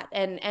that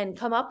and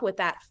come up with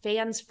that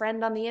fans'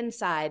 friend on the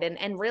inside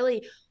and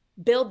really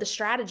build the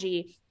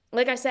strategy.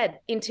 Like I said,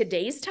 in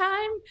today's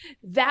time,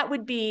 that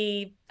would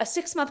be a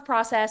 6-month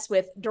process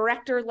with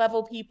director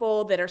level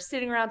people that are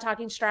sitting around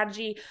talking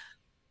strategy,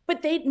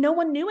 but no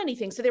one knew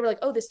anything. So they were like,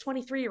 oh, this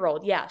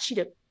 23-year-old. Yeah, she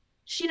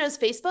knows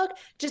Facebook.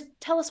 Just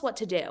tell us what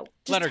to do.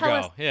 Just let her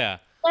go. Yeah.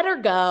 Let her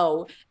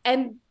go.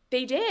 And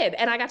they did.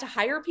 And I got to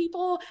hire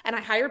people, and I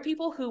hired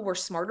people who were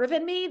smarter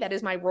than me. That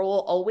is my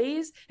role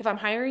always. If I'm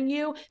hiring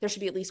you, there should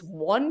be at least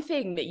one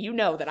thing that you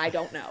know that I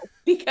don't know,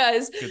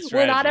 because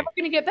we're not ever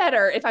going to get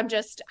better if I'm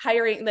just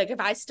hiring, like, if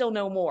I still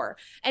know more.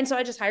 And so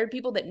I just hired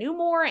people that knew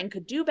more and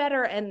could do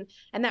better. And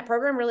that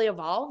program really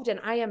evolved. And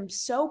I am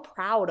so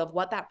proud of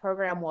what that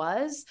program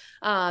was,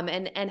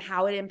 and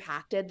how it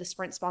impacted the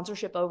Sprint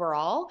sponsorship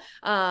overall.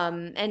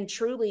 And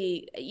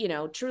truly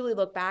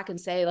look back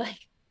and say, like,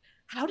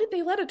 how did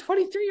they let a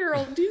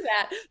 23-year-old do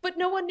that? But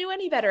no one knew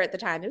any better at the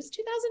time. It was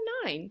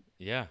 2009.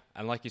 Yeah.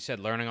 And like you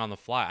said, learning on the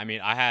fly. I mean,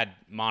 I had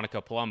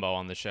Monica Palumbo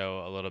on the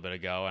show a little bit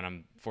ago, and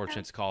I'm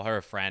fortunate to call her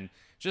a friend.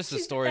 Just the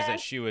stories that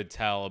she would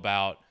tell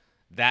about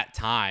that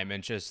time,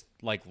 and just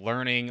like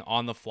learning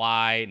on the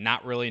fly,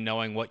 not really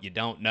knowing what you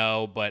don't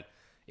know, but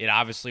it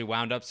obviously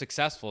wound up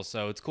successful.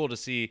 So it's cool to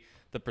see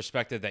the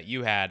perspective that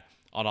you had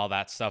on all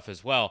that stuff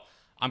as well.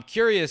 I'm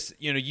curious,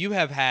 you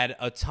have had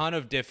a ton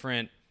of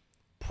different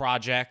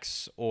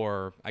projects,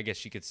 or I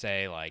guess you could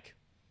say, like,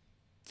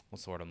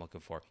 what's the word I'm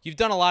looking for? You've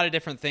done a lot of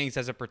different things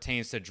as it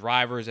pertains to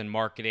drivers and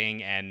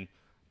marketing and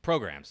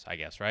programs, I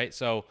guess, right?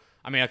 So,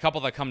 I mean, a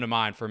couple that come to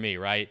mind for me,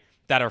 right,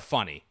 that are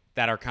funny,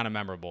 that are kind of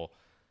memorable.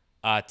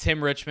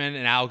 Tim Richmond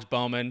and Alex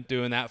Bowman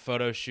doing that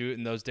photo shoot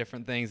and those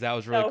different things, that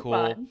was really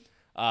cool.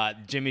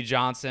 Jimmy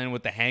Johnson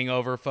with the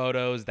hangover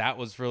photos, that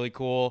was really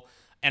cool.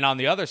 And on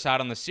the other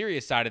side, on the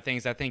serious side of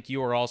things, I think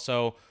you were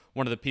also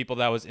one of the people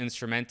that was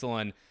instrumental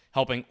in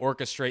helping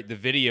orchestrate the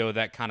video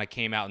that kind of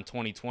came out in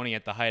 2020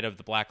 at the height of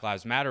the Black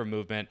Lives Matter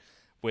movement,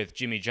 with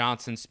Jimmy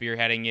Johnson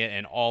spearheading it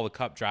and all the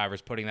Cup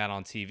drivers putting that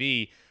on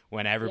TV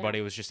when everybody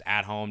was just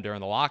at home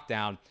during the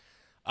lockdown.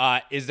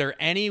 Is there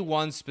any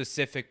one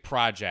specific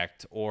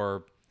project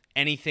or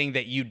anything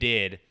that you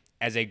did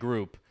as a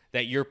group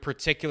that you're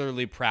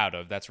particularly proud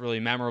of, that's really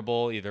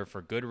memorable, either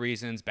for good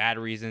reasons, bad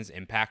reasons,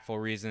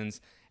 impactful reasons,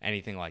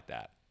 anything like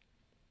that?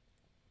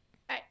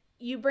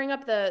 You bring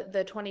up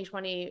the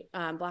 2020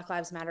 Black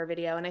Lives Matter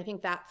video, and I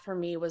think that for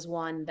me was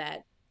one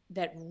that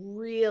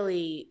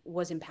really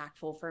was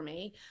impactful for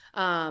me.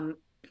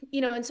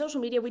 In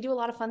social media, we do a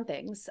lot of fun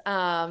things.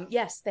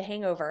 Yes, the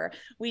hangover.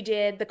 We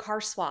did the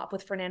car swap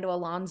with Fernando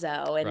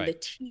Alonso, and the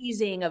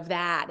teasing of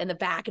that, and the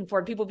back and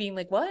forth, people being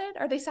like, what?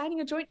 Are they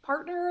signing a joint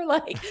partner?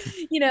 Like,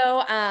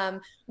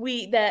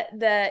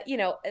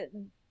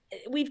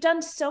 we've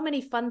done so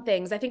many fun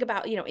things. I think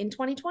about, in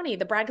 2020,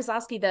 the Brad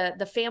Keselowski,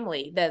 the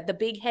family, the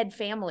big head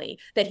family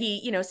that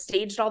he,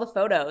 staged all the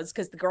photos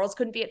because the girls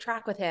couldn't be at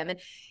track with him. And,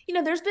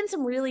 there's been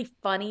some really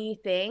funny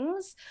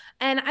things.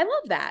 And I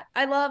love that.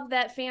 I love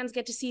that fans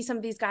get to see some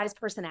of these guys'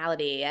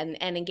 personality and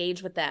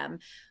engage with them.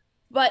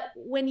 But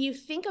when you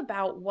think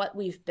about what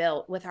we've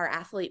built with our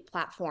athlete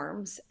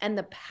platforms and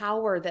the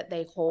power that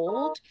they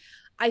hold,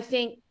 I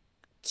think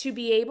to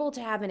be able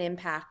to have an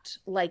impact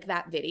like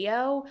that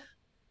video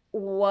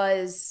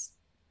was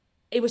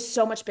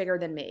so much bigger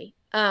than me.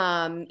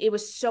 It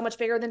was so much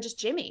bigger than just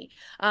Jimmy.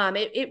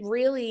 It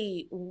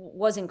really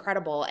was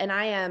incredible. And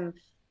I am,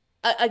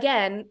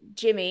 again,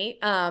 Jimmy,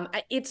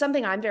 it's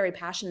something I'm very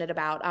passionate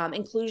about.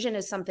 Inclusion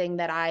is something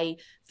that I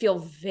feel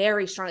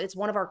very strong. It's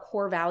one of our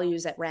core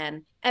values at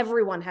Ren.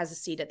 Everyone has a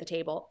seat at the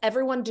table.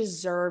 Everyone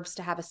deserves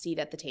to have a seat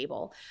at the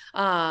table,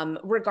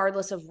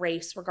 regardless of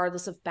race,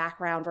 regardless of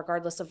background,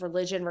 regardless of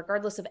religion,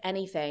 regardless of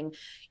anything.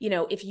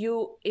 If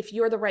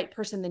you're the right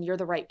person, then you're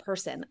the right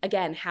person.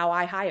 Again, how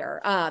I hire,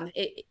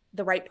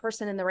 the right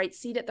person in the right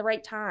seat at the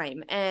right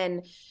time.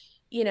 And,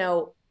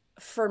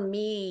 for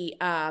me,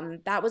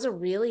 that was a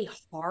really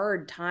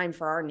hard time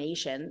for our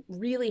nation,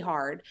 really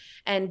hard.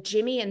 And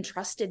Jimmy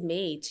entrusted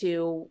me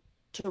to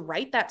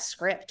write that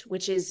script,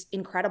 which is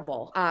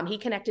incredible. He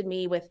connected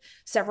me with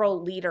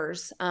several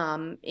leaders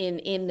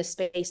in the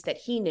space that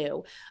he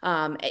knew.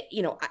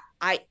 He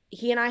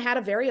and I had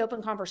a very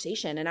open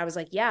conversation, and I was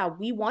like, yeah,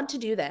 we want to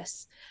do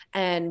this,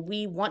 and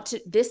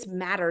this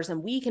matters,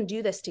 and we can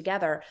do this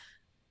together.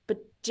 But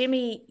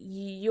Jimmy,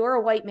 you're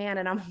a white man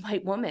and I'm a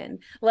white woman.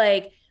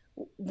 Like,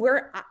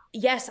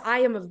 yes,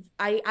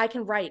 I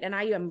can write, and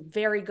I am a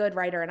very good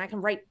writer, and I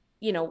can write,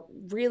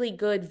 really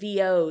good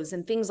VOs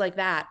and things like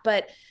that.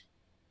 But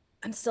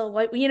I'm still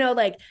like,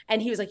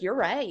 and he was like, you're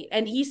right.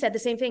 And he said the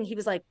same thing. He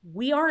was like,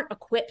 we aren't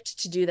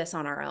equipped to do this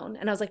on our own.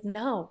 And I was like,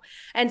 no.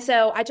 And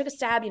so I took a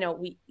stab,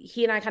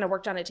 he and I kind of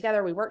worked on it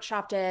together. We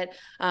workshopped it,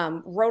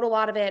 wrote a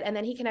lot of it. And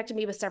then he connected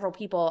me with several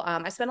people.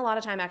 I spent a lot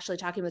of time actually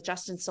talking with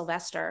Justin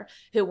Sylvester,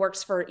 who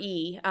works for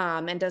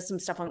and does some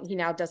stuff he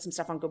now does some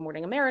stuff on Good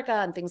Morning America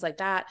and things like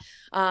that.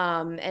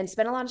 And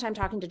spent a lot of time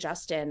talking to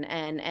Justin,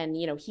 and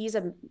he's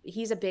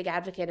a big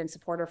advocate and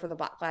supporter for the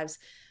Black Lives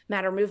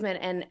Matter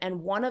movement.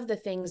 And one of the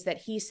things that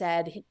he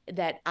said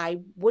that I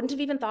wouldn't have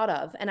even thought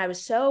of, and I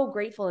was so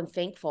grateful and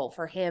thankful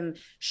for him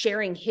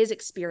sharing his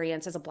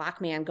experience as a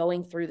Black man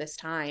going through this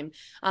time.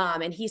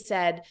 And he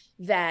said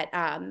that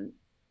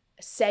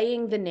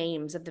saying the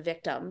names of the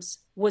victims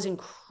was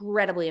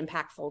incredibly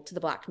impactful to the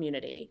Black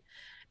community.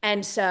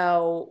 And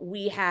so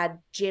we had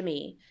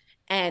Jimmy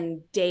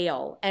and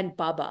Dale and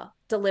Bubba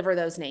deliver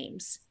those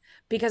names,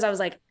 because I was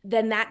like,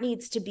 then that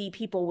needs to be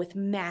people with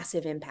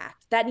massive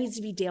impact. That needs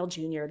to be Dale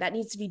Jr. That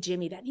needs to be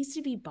Jimmy. That needs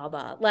to be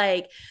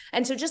Bubba.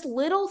 And so just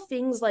little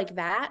things like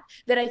that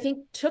I think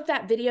took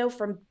that video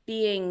from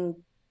being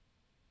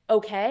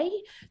okay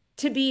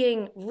to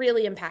being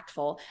really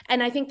impactful.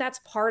 And I think that's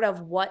part of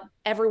what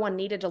everyone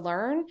needed to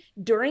learn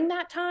during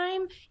that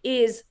time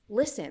is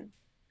listen,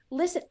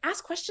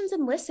 ask questions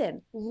and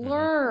listen,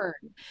 learn.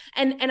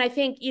 And I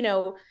think,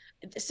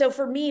 so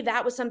for me,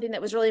 that was something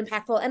that was really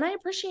impactful. And I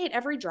appreciate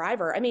every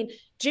driver. I mean,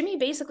 Jimmy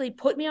basically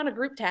put me on a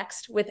group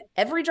text with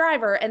every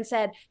driver and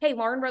said, hey,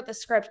 Lauren wrote the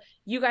script.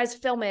 You guys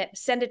film it,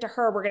 send it to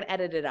her. We're going to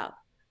edit it up.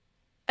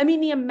 I mean,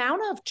 the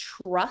amount of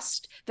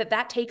trust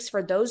that takes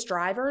for those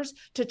drivers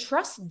to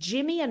trust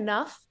Jimmy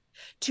enough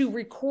to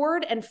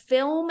record and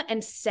film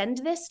and send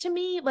this to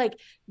me,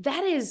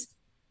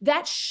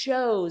 that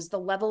shows the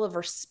level of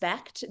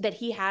respect that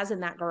he has in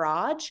that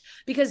garage,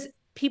 because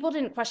people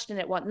didn't question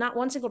it. Not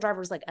one single driver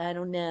was like, I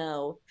don't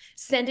know,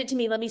 send it to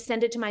me. Let me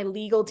send it to my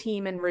legal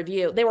team and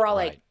review. They were all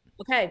like,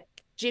 okay,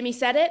 Jimmy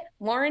said it.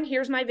 Lauren,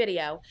 here's my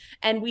video.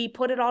 And we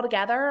put it all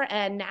together,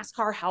 and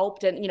NASCAR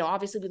helped. And,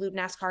 obviously we looped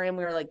NASCAR in.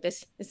 We were like,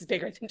 this is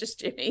bigger than just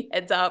Jimmy,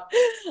 heads up.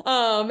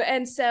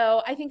 And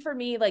so I think for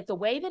me, the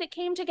way that it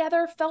came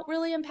together felt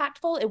really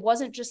impactful. It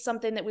wasn't just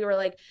something that we were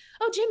like,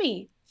 oh,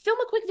 Jimmy, film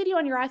a quick video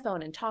on your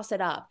iPhone and toss it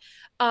up.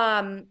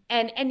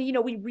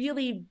 We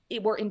really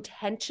were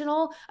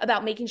intentional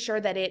about making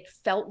sure that it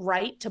felt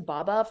right to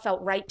Bubba,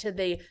 felt right to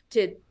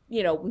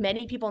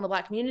many people in the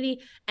Black community.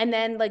 And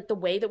then the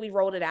way that we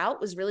rolled it out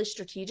was really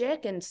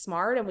strategic and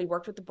smart. And we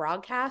worked with the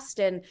broadcast,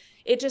 and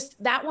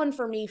that one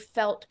for me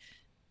felt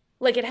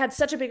like it had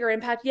such a bigger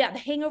impact. Yeah, The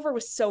Hangover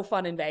was so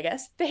fun in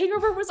Vegas. The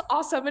Hangover was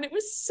awesome, and it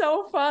was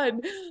so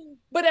fun.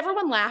 But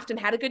everyone laughed and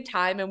had a good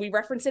time, and we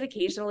referenced it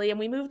occasionally, and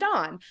we moved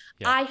on.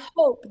 Yeah. I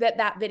hope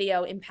that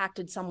video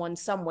impacted someone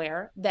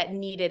somewhere that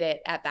needed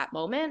it at that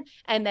moment,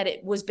 and that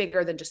it was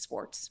bigger than just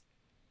sports.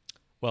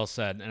 Well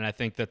said. And I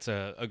think that's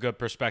a good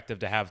perspective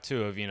to have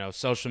too, of,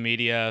 social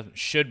media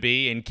should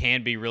be and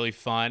can be really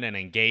fun and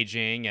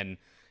engaging, and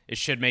it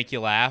should make you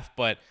laugh,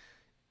 but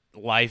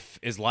life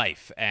is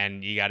life,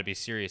 and you got to be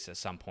serious at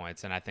some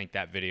points. And I think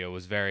that video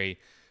was very,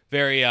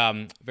 very,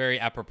 very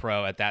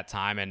apropos at that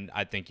time, and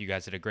I think you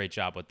guys did a great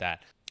job with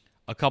that.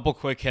 A couple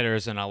quick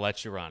hitters, and I'll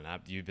let you run.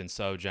 You've been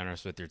so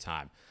generous with your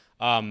time.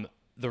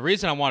 The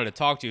reason I wanted to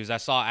talk to you is I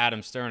saw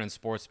Adam Stern in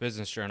Sports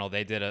Business Journal.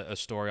 They did a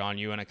story on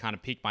you, and it kind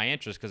of piqued my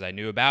interest because I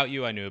knew about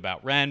you, I knew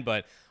about Ren,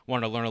 but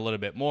wanted to learn a little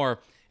bit more.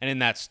 And in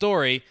that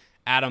story,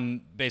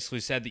 Adam basically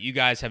said that you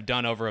guys have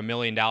done over $1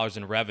 million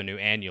in revenue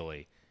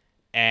annually.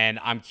 And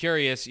I'm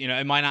curious,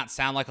 it might not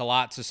sound like a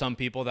lot to some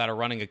people that are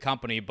running a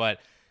company, but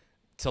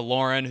to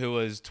Lauren, who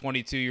was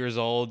 22 years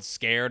old,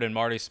 scared, and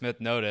Marty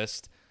Smith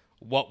noticed,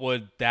 what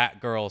would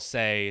that girl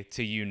say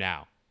to you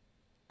now?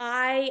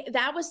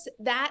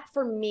 That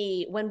for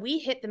me, when we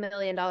hit the $1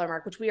 million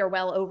mark, which we are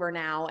well over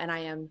now, and I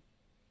am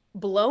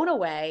blown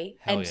away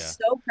and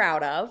so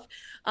proud of.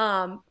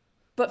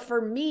 But for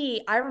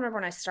me, I remember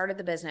when I started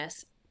the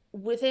business,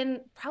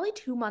 within probably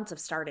 2 months of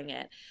starting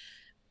it,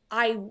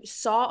 I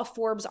saw a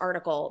Forbes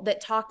article that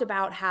talked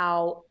about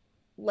how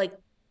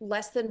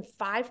less than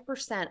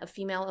 5% of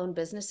female-owned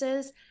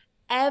businesses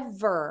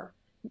ever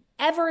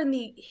in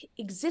the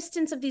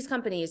existence of these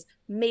companies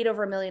made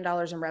over $1 million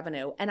in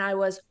revenue. And I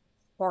was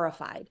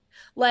horrified.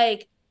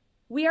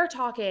 We are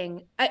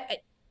talking,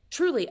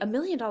 truly $1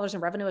 million in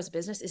revenue as a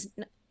business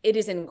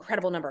is an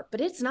incredible number,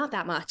 but it's not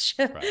that much.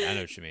 Right, I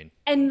know what you mean.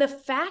 And the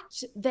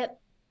fact that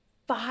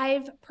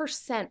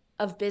 5%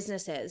 of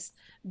businesses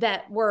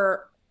that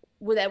were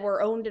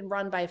owned and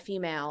run by a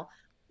female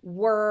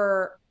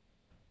weren't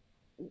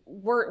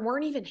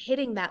even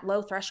hitting that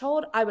low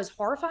threshold, I was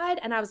horrified.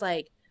 And I was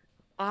like,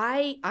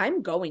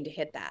 I'm going to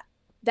hit that.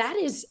 That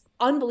is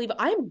unbelievable.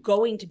 I'm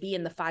going to be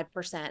in the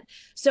 5%.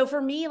 So for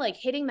me,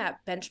 hitting that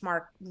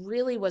benchmark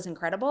really was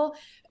incredible.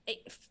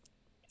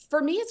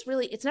 for me,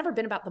 it's never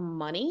been about the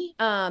money.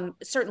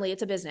 Certainly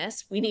it's a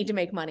business. We need to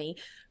make money.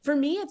 For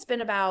me, it's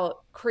been about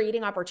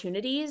creating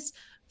opportunities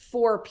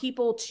for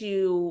people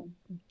to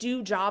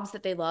do jobs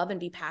that they love and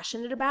be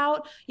passionate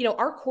about.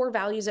 Our core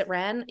values at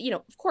Ren,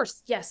 of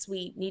course, yes,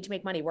 we need to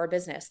make money. We're a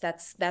business.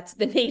 That's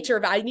the nature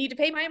of it. I need to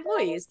pay my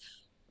employees.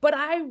 But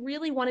I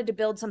really wanted to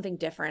build something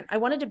different. I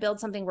wanted to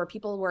build something where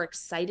people were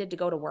excited to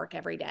go to work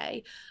every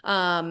day.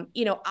 I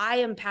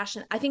am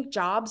passionate. I think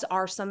jobs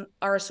are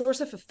a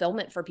source of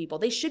fulfillment for people.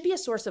 They should be a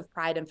source of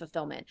pride and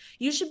fulfillment.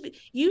 You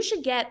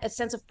should get a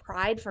sense of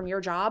pride from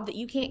your job that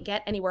you can't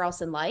get anywhere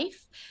else in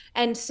life.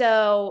 And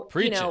so,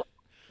 Preach it.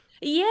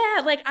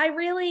 Yeah, like I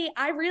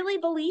really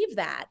believe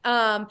that.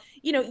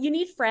 You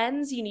need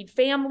friends, you need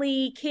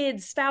family,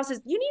 kids, spouses,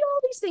 you need all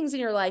these things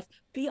in your life,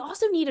 but you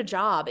also need a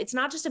job. It's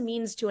not just a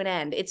means to an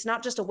end. It's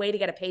not just a way to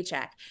get a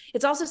paycheck.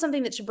 It's also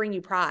something that should bring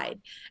you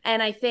pride.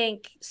 And I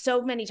think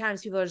so many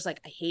times people are just like,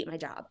 I hate my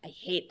job. I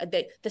hate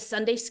the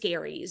Sunday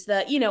scaries,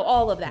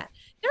 all of that.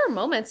 There are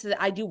moments that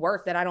I do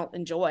work that I don't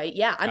enjoy.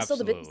 Yeah, I'm still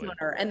the business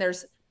owner, and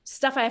there's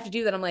stuff I have to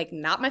do that I'm like,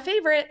 not my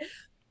favorite.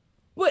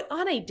 But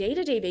on a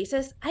day-to-day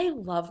basis, I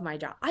love my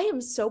job. I am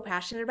so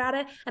passionate about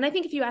it. And I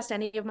think if you asked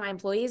any of my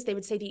employees, they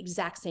would say the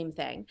exact same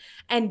thing.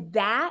 And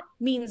that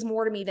means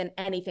more to me than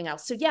anything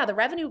else. So yeah, the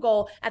revenue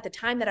goal at the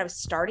time that I was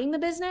starting the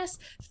business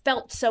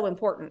felt so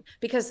important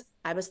because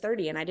I was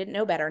 30 and I didn't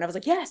know better. And I was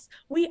like, yes,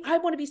 I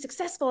want to be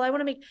successful. I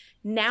want to make,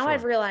 now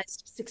I've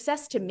realized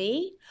success to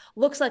me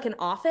looks like an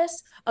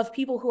office of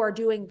people who are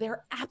doing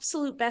their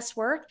absolute best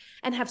work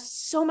and have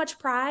so much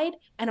pride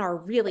and are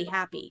really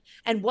happy.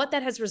 And what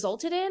that has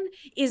resulted in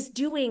is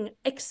doing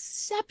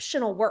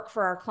exceptional work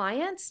for our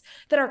clients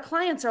that our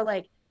clients are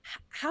like,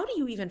 how do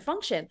you even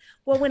function?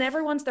 Well, when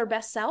everyone's their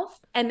best self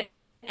and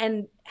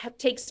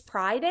takes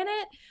pride in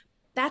it,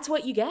 that's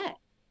what you get.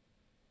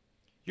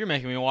 You're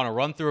making me want to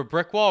run through a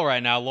brick wall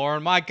right now,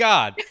 Lauren. My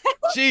God.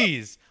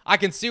 Jeez. I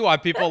can see why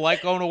people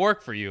like going to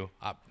work for you.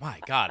 My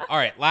God. All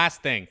right,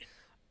 last thing.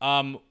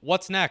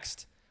 What's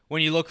next?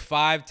 When you look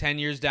 5-10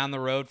 years down the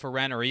road for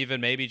Ren, or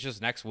even maybe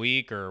just next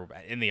week or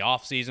in the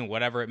off season,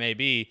 whatever it may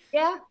be.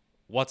 Yeah.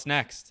 What's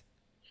next?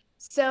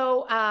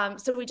 So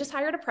we just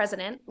hired a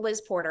president, Liz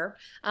Porter.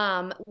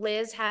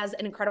 Liz has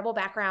an incredible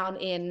background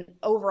in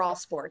overall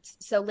sports.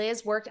 So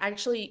I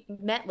actually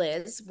met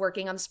Liz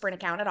working on the sprint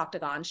account at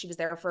Octagon. She was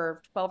there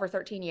for 12 or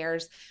 13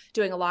 years,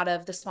 doing a lot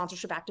of the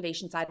sponsorship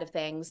activation side of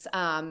things.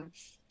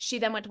 She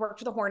then went to work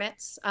for the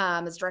Hornets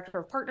as director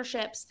of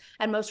partnerships,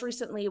 and most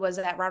recently was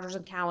at Rogers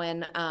 &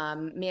 Cowan,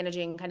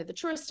 managing kind of the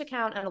Truist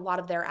account and a lot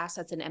of their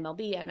assets in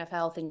MLB,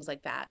 NFL, things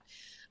like that.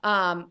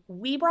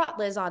 We brought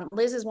Liz on.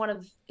 Liz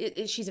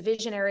is she's a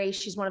visionary.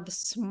 She's one of the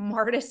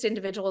smartest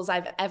individuals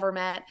I've ever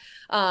met.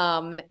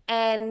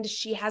 And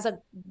she has an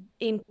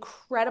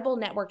incredible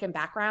network and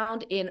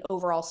background in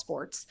overall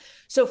sports.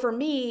 So for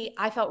me,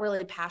 I felt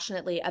really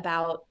passionately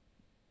about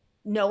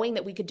knowing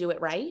that we could do it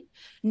right,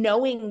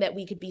 knowing that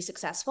we could be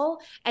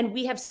successful. And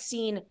we have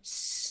seen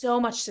so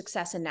much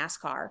success in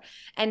NASCAR.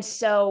 And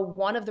so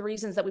one of the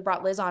reasons that we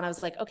brought Liz on, I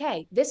was like,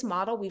 okay, this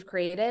model we've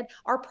created,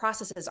 our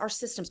processes, our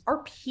systems,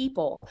 our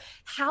people,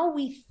 how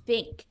we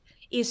think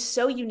is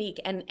so unique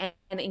and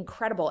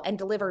incredible and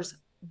delivers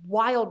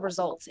wild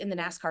results in the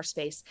NASCAR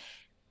space.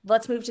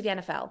 Let's move to the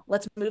NFL.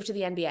 Let's move to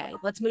the NBA.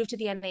 Let's move to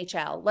the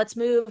NHL. Let's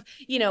move,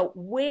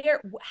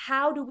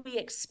 how do we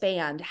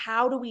expand?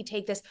 How do we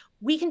take this?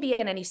 We can be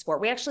in any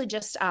sport. We actually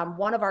just,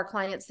 one of our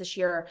clients this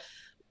year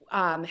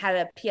had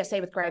a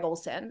PSA with Greg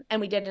Olson, and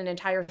we did an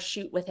entire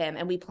shoot with him,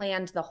 and we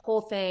planned the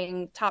whole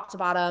thing top to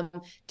bottom,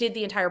 did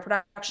the entire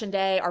production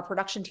day. Our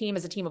production team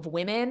is a team of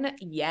women.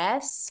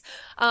 Yes.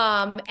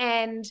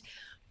 And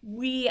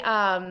we,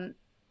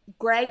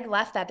 Greg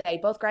left that day.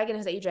 Both Greg and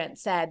his agent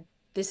said,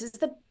 this is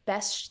the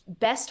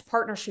best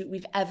partner shoot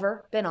we've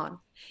ever been on.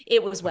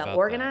 It was well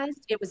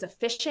organized. It was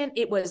efficient.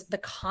 The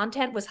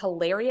content was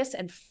hilarious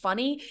and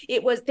funny.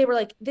 They were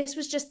like, this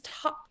was just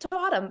top to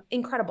bottom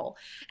incredible.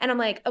 And I'm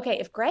like, okay,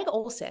 if Greg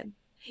Olson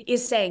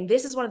is saying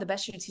this is one of the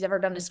best shoots he's ever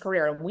done in his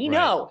career, and we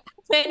know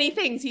how many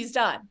things he's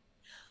done,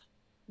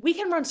 we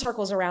can run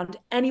circles around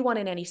anyone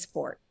in any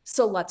sport.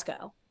 So let's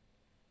go.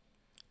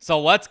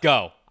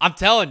 I'm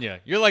telling you,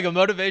 you're like a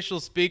motivational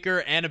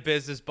speaker and a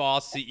business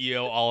boss,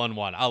 CEO, all in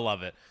one. I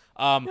love it.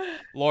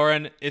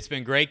 Lauren, it's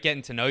been great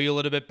getting to know you a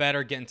little bit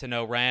better, getting to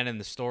know Ren and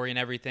the story and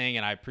everything,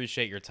 and I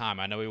appreciate your time.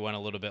 I know we went a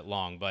little bit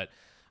long, but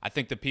I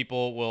think the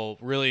people will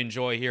really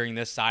enjoy hearing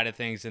this side of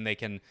things, and they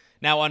can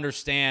now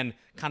understand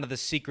kind of the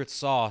secret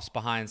sauce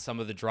behind some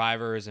of the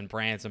drivers and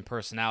brands and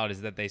personalities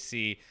that they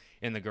see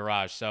in the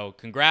garage. So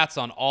congrats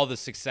on all the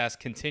success,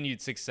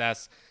 continued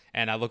success,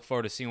 and I look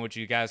forward to seeing what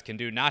you guys can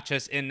do, not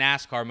just in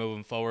NASCAR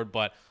moving forward,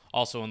 but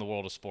also in the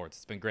world of sports.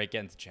 It's been great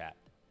getting to chat.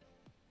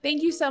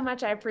 Thank you so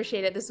much. I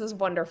appreciate it. This was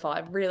wonderful.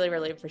 I really,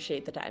 really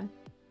appreciate the time.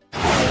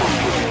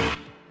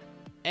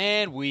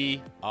 And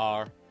we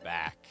are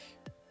back.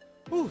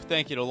 Whew,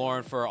 thank you to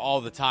Lauren for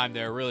all the time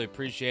there. Really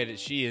appreciate it.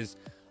 She is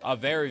a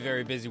very,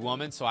 very busy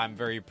woman, so I'm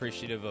very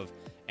appreciative of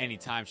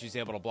anytime she's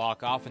able to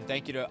block off. And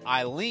thank you to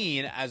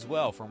Eileen as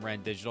well from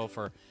Ren Digital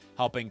for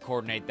helping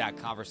coordinate that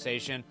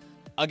conversation.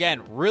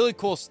 Again, really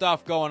cool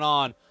stuff going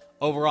on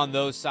over on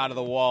those side of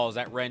the walls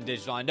at Ren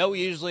Digital. I know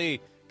we usually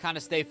kind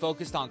of stay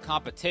focused on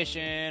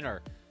competition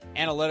or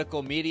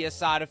analytical media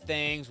side of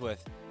things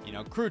with,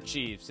 crew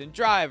chiefs and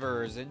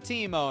drivers and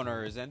team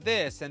owners and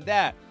this and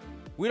that.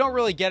 We don't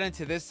really get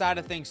into this side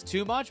of things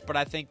too much, but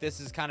I think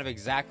this is kind of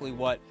exactly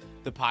what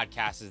the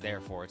podcast is there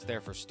for. It's there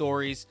for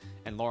stories,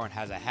 and Lauren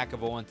has a heck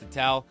of a one to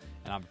tell,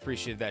 and I'm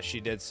appreciative that she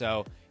did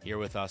so here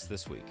with us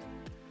this week.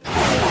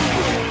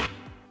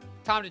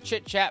 Time to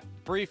chit-chat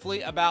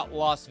briefly about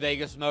Las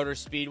Vegas Motor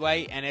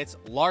Speedway, and it's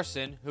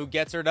Larson who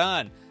gets her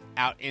done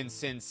out in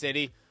Sin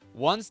City.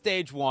 Won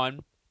stage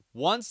 1,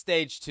 won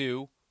stage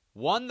 2,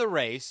 won the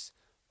race,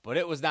 but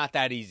it was not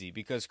that easy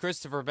because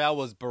Christopher Bell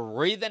was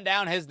breathing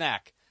down his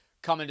neck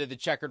coming to the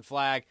checkered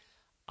flag.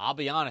 I'll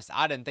be honest,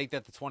 I didn't think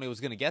that the 20 was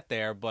going to get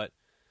there, but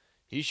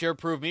he sure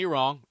proved me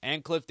wrong,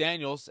 and Cliff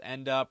Daniels,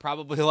 and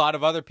probably a lot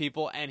of other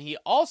people. And he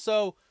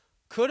also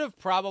could have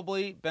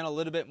probably been a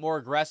little bit more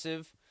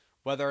aggressive,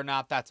 whether or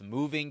not that's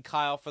moving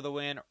Kyle for the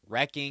win,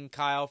 wrecking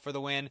Kyle for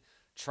the win,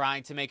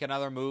 trying to make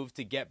another move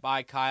to get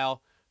by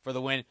Kyle for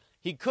the win.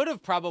 He could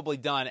have probably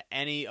done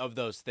any of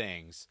those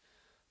things,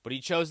 but he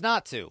chose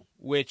not to,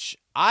 which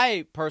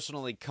I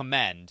personally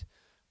commend.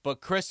 But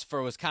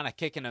Christopher was kind of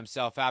kicking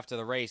himself after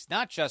the race,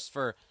 not just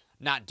for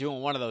not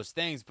doing one of those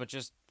things, but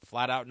just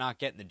flat out not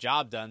getting the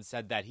job done.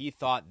 Said that he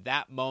thought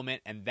that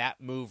moment and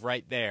that move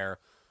right there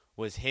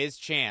was his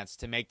chance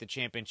to make the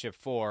championship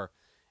 4,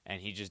 and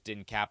he just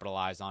didn't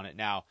capitalize on it.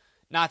 Now,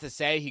 not to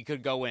say he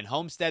could go win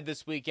Homestead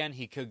this weekend.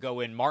 He could go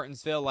win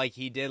Martinsville like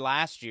he did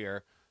last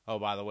year. Oh,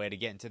 by the way, to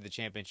get into the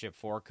championship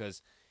 4,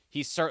 because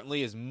he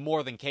certainly is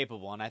more than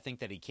capable, and I think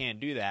that he can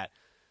do that.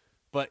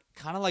 But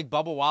kind of like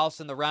Bubba Wallace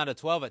in the round of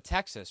 12 at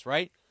Texas,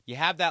 right? You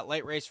have that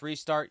late race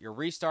restart. You're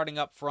restarting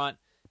up front,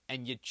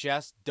 and you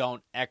just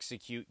don't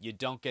execute. You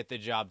don't get the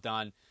job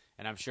done.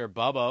 And I'm sure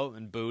Bubba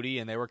and Booty,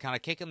 and they were kind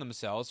of kicking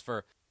themselves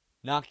for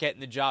not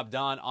getting the job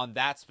done on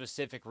that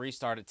specific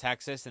restart at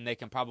Texas, and they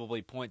can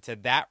probably point to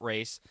that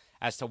race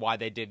as to why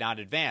they did not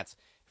advance.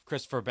 If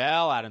Christopher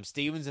Bell, Adam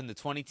Stevens, and the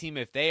 20 team,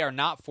 if they are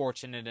not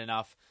fortunate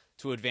enough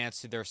to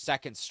advance to their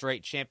second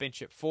straight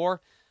championship 4,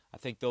 I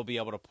think they'll be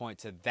able to point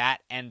to that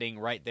ending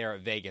right there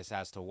at Vegas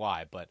as to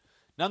why. But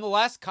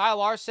nonetheless, Kyle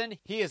Larson,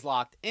 he is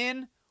locked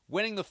in,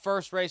 winning the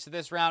first race of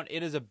this round.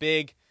 It is a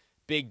big,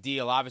 big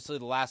deal. Obviously,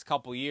 the last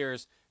couple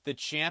years, the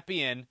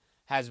champion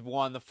has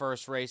won the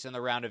first race in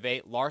the round of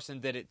 8. Larson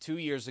did it 2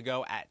 years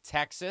ago at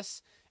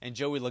Texas, and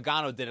Joey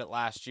Logano did it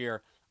last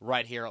year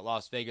right here at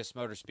Las Vegas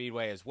Motor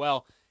Speedway as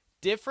well.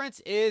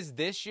 Difference is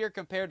this year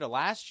compared to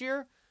last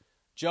year,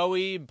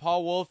 Joey and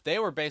Paul Wolf, they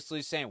were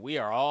basically saying, we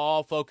are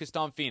all focused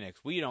on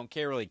Phoenix. We don't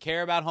really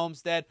care about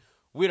Homestead.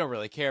 We don't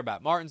really care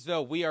about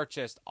Martinsville. We are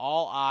just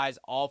all eyes,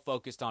 all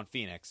focused on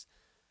Phoenix.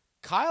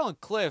 Kyle and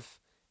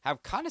Cliff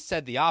have kind of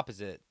said the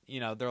opposite.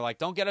 They're like,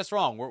 don't get us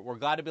wrong. We're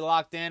glad to be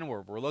locked in.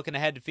 We're looking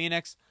ahead to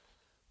Phoenix.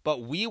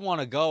 But we want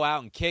to go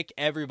out and kick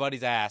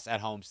everybody's ass at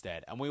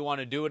Homestead. And we want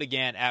to do it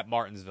again at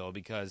Martinsville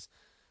because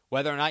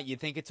whether or not you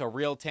think it's a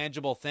real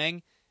tangible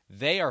thing,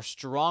 they are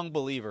strong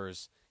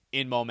believers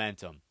in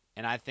momentum.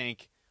 And I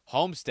think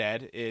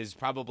Homestead is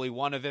probably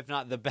one of, if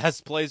not the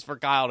best place for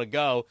Kyle to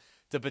go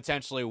to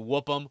potentially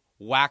whoop him,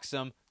 wax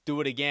him,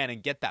 do it again,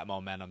 and get that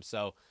momentum.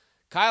 So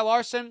Kyle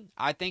Larson,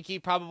 I think he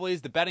probably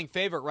is the betting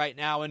favorite right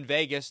now in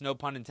Vegas, no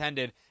pun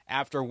intended,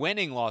 after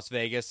winning Las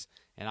Vegas,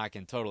 and I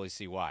can totally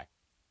see why.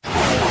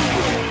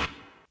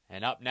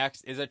 And up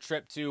next is a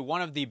trip to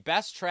one of the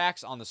best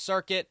tracks on the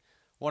circuit,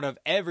 one of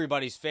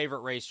everybody's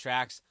favorite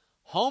racetracks,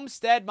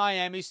 Homestead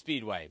Miami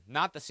Speedway.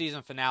 Not the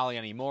season finale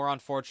anymore,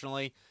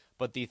 unfortunately,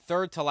 but the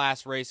third to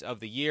last race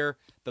of the year,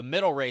 the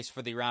middle race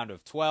for the round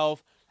of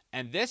 12.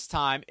 And this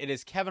time, it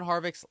is Kevin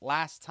Harvick's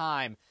last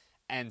time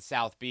in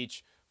South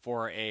Beach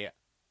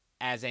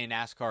as a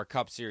NASCAR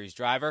Cup Series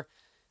driver.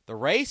 The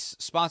race,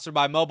 sponsored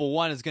by Mobil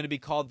 1, is going to be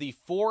called the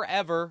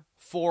Forever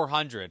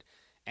 400.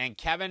 And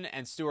Kevin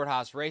and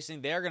Stewart-Haas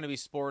Racing, they're going to be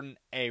sporting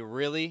a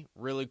really,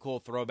 really cool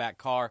throwback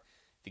car.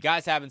 If you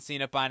guys haven't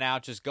seen it by now,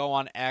 just go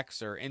on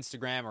X or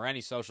Instagram or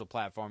any social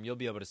platform. You'll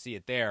be able to see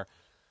it there.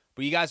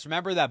 But you guys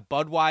remember that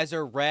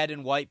Budweiser red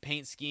and white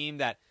paint scheme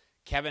that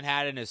Kevin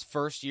had in his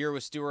first year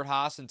with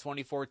Stewart-Haas in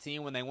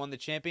 2014 when they won the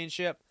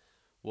championship?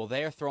 Well,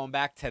 they are throwing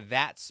back to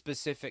that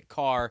specific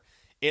car.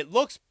 It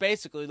looks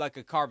basically like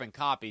a carbon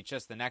copy,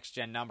 just the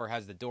next-gen number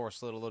has the door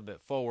slid a little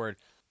bit forward.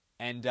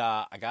 And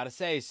I got to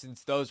say,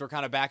 since those were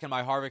kind of back in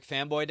my Harvick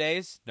fanboy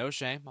days, no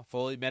shame, I'll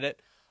fully admit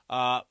it,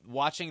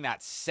 watching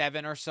that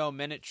 7 or so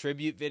minute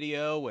tribute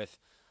video with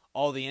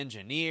all the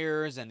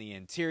engineers and the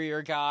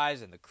interior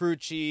guys and the crew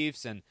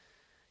chiefs and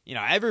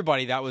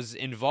everybody that was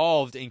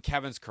involved in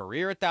Kevin's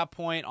career at that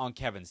point, on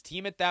Kevin's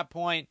team at that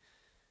point,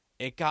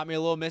 it got me a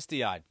little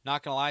misty-eyed.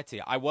 Not going to lie to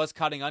you. I was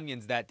cutting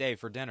onions that day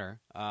for dinner,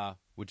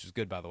 which was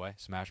good, by the way.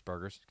 Smash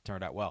burgers.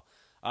 Turned out well.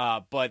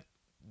 But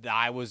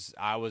I was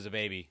a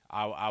baby.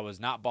 I was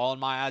not bawling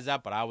my eyes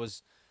out, but I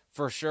was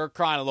for sure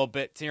crying a little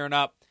bit, tearing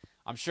up,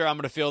 I'm sure I'm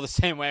going to feel the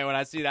same way when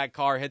I see that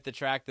car hit the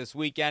track this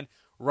weekend.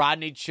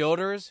 Rodney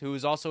Childers, who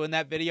is also in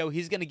that video,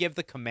 he's going to give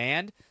the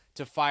command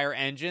to fire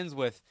engines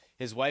with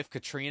his wife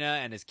Katrina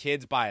and his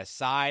kids by his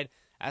side.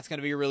 That's going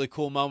to be a really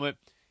cool moment.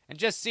 And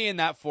just seeing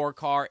that 4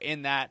 car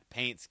in that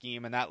paint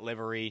scheme and that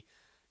livery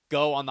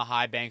go on the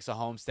high banks of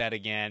Homestead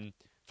again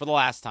for the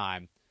last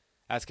time,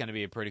 that's going to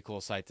be a pretty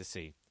cool sight to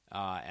see.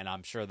 And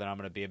I'm sure that I'm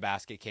going to be a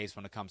basket case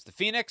when it comes to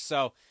Phoenix.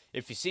 So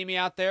if you see me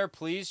out there,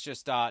 please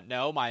just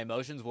know my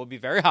emotions will be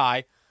very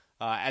high,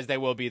 as they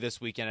will be this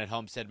weekend at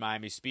Homestead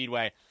Miami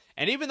Speedway.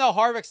 And even though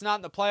Harvick's not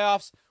in the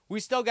playoffs, we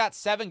still got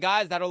 7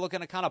 guys that are looking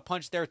to kind of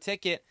punch their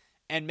ticket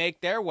and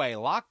make their way,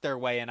 lock their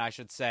way in, I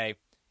should say,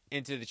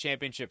 into the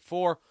championship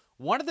 4.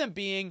 One of them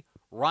being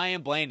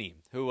Ryan Blaney,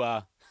 who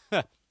had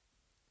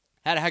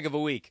a heck of a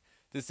week,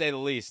 to say the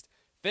least.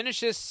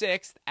 Finishes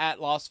 6th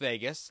at Las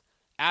Vegas.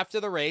 After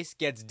the race,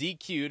 gets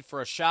DQ'd for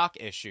a shock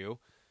issue.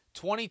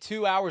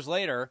 22 hours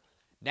later,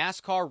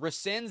 NASCAR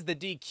rescinds the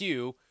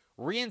DQ,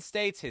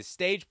 reinstates his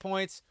stage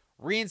points,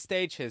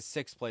 reinstates his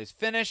 6th place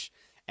finish,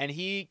 and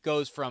he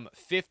goes from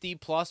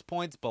 50-plus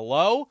points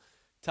below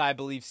to, I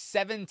believe,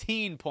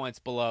 17 points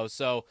below.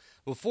 So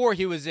before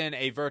he was in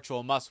a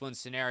virtual must-win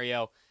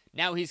scenario,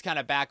 now he's kind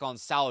of back on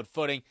solid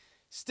footing.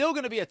 Still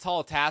going to be a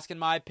tall task, in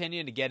my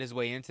opinion, to get his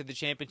way into the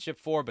championship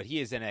 4, but he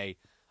is in a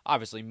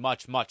obviously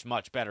much, much,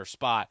 much better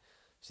spot.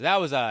 So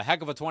that was a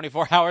heck of a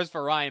 24 hours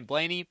for Ryan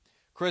Blaney.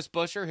 Chris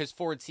Buescher, his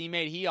Ford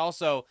teammate, he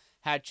also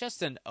had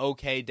just an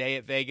okay day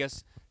at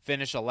Vegas.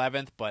 Finished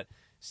 11th, but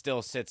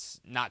still sits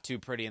not too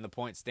pretty in the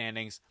point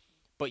standings.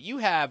 But you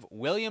have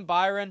William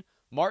Byron,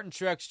 Martin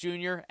Truex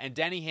Jr., and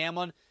Denny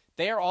Hamlin.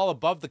 They are all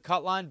above the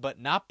cut line, but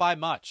not by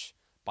much.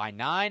 By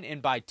 9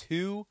 and by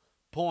 2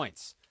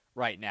 points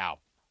right now.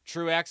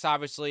 Truex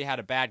obviously had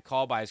a bad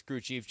call by his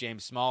crew chief,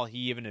 James Small. He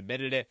even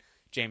admitted it.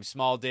 James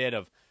Small did,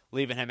 of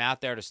leaving him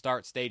out there to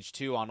start stage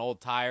 2 on old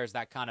tires.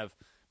 That kind of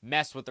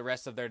messed with the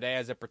rest of their day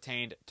as it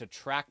pertained to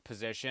track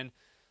position.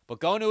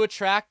 But going to a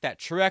track that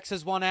Truex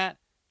has won at,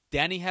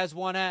 Denny has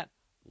won at,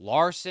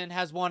 Larson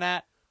has won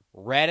at,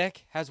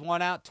 Reddick has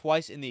won out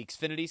twice in the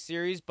Xfinity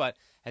Series, but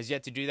has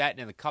yet to do that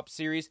in the Cup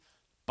Series.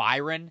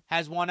 Byron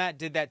has won at,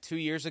 did that 2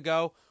 years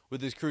ago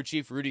with his crew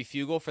chief Rudy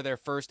Fugle for their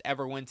first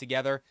ever win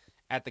together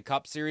at the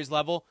Cup Series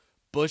level.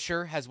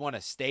 Buescher has won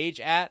a stage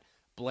at.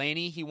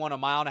 Blaney, he won a 1.5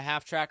 mile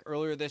track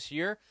earlier this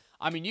year.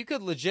 I mean, you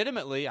could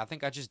legitimately, I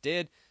think I just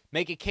did,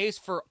 make a case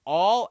for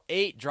all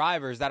 8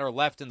 drivers that are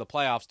left in the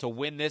playoffs to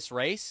win this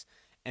race,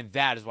 and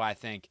that is why I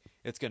think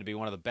it's going to be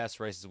one of the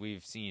best races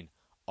we've seen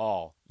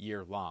all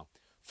year long.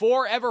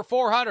 Forever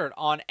 400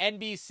 on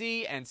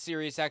NBC and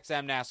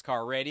SiriusXM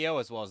NASCAR Radio,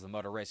 as well as the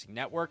Motor Racing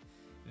Network,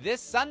 this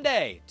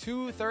Sunday,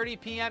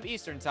 2:30 p.m.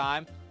 Eastern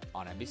Time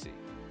on NBC.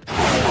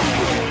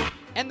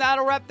 And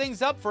that'll wrap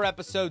things up for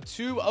episode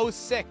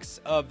 206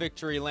 of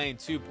Victory Lane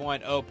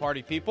 2.0,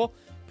 party people.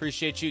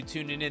 Appreciate you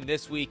tuning in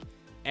this week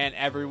and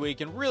every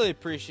week, and really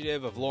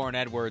appreciative of Lauren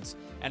Edwards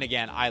and,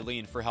 again,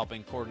 Eileen for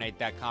helping coordinate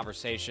that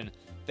conversation.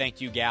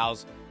 Thank you,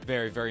 gals,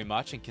 very, very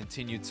much, and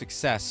continued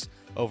success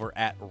over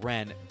at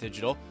Ren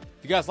Digital.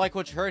 If you guys like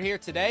what you heard here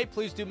today,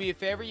 please do me a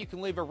favor. You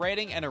can leave a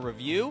rating and a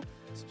review.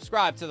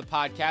 Subscribe to the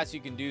podcast. You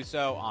can do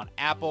so on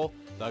Apple,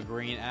 the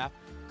Green app,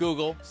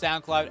 Google,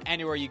 SoundCloud,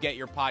 anywhere you get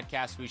your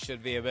podcasts. We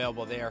should be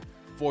available there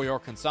for your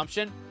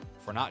consumption.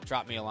 For not,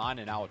 drop me a line,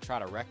 and I will try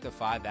to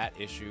rectify that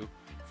issue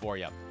for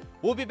you.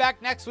 We'll be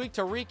back next week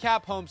to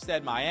recap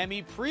Homestead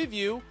Miami,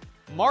 preview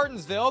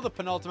Martinsville, the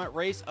penultimate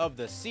race of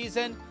the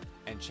season,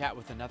 and chat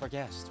with another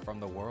guest from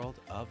the world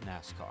of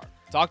NASCAR.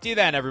 Talk to you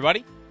then,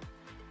 everybody.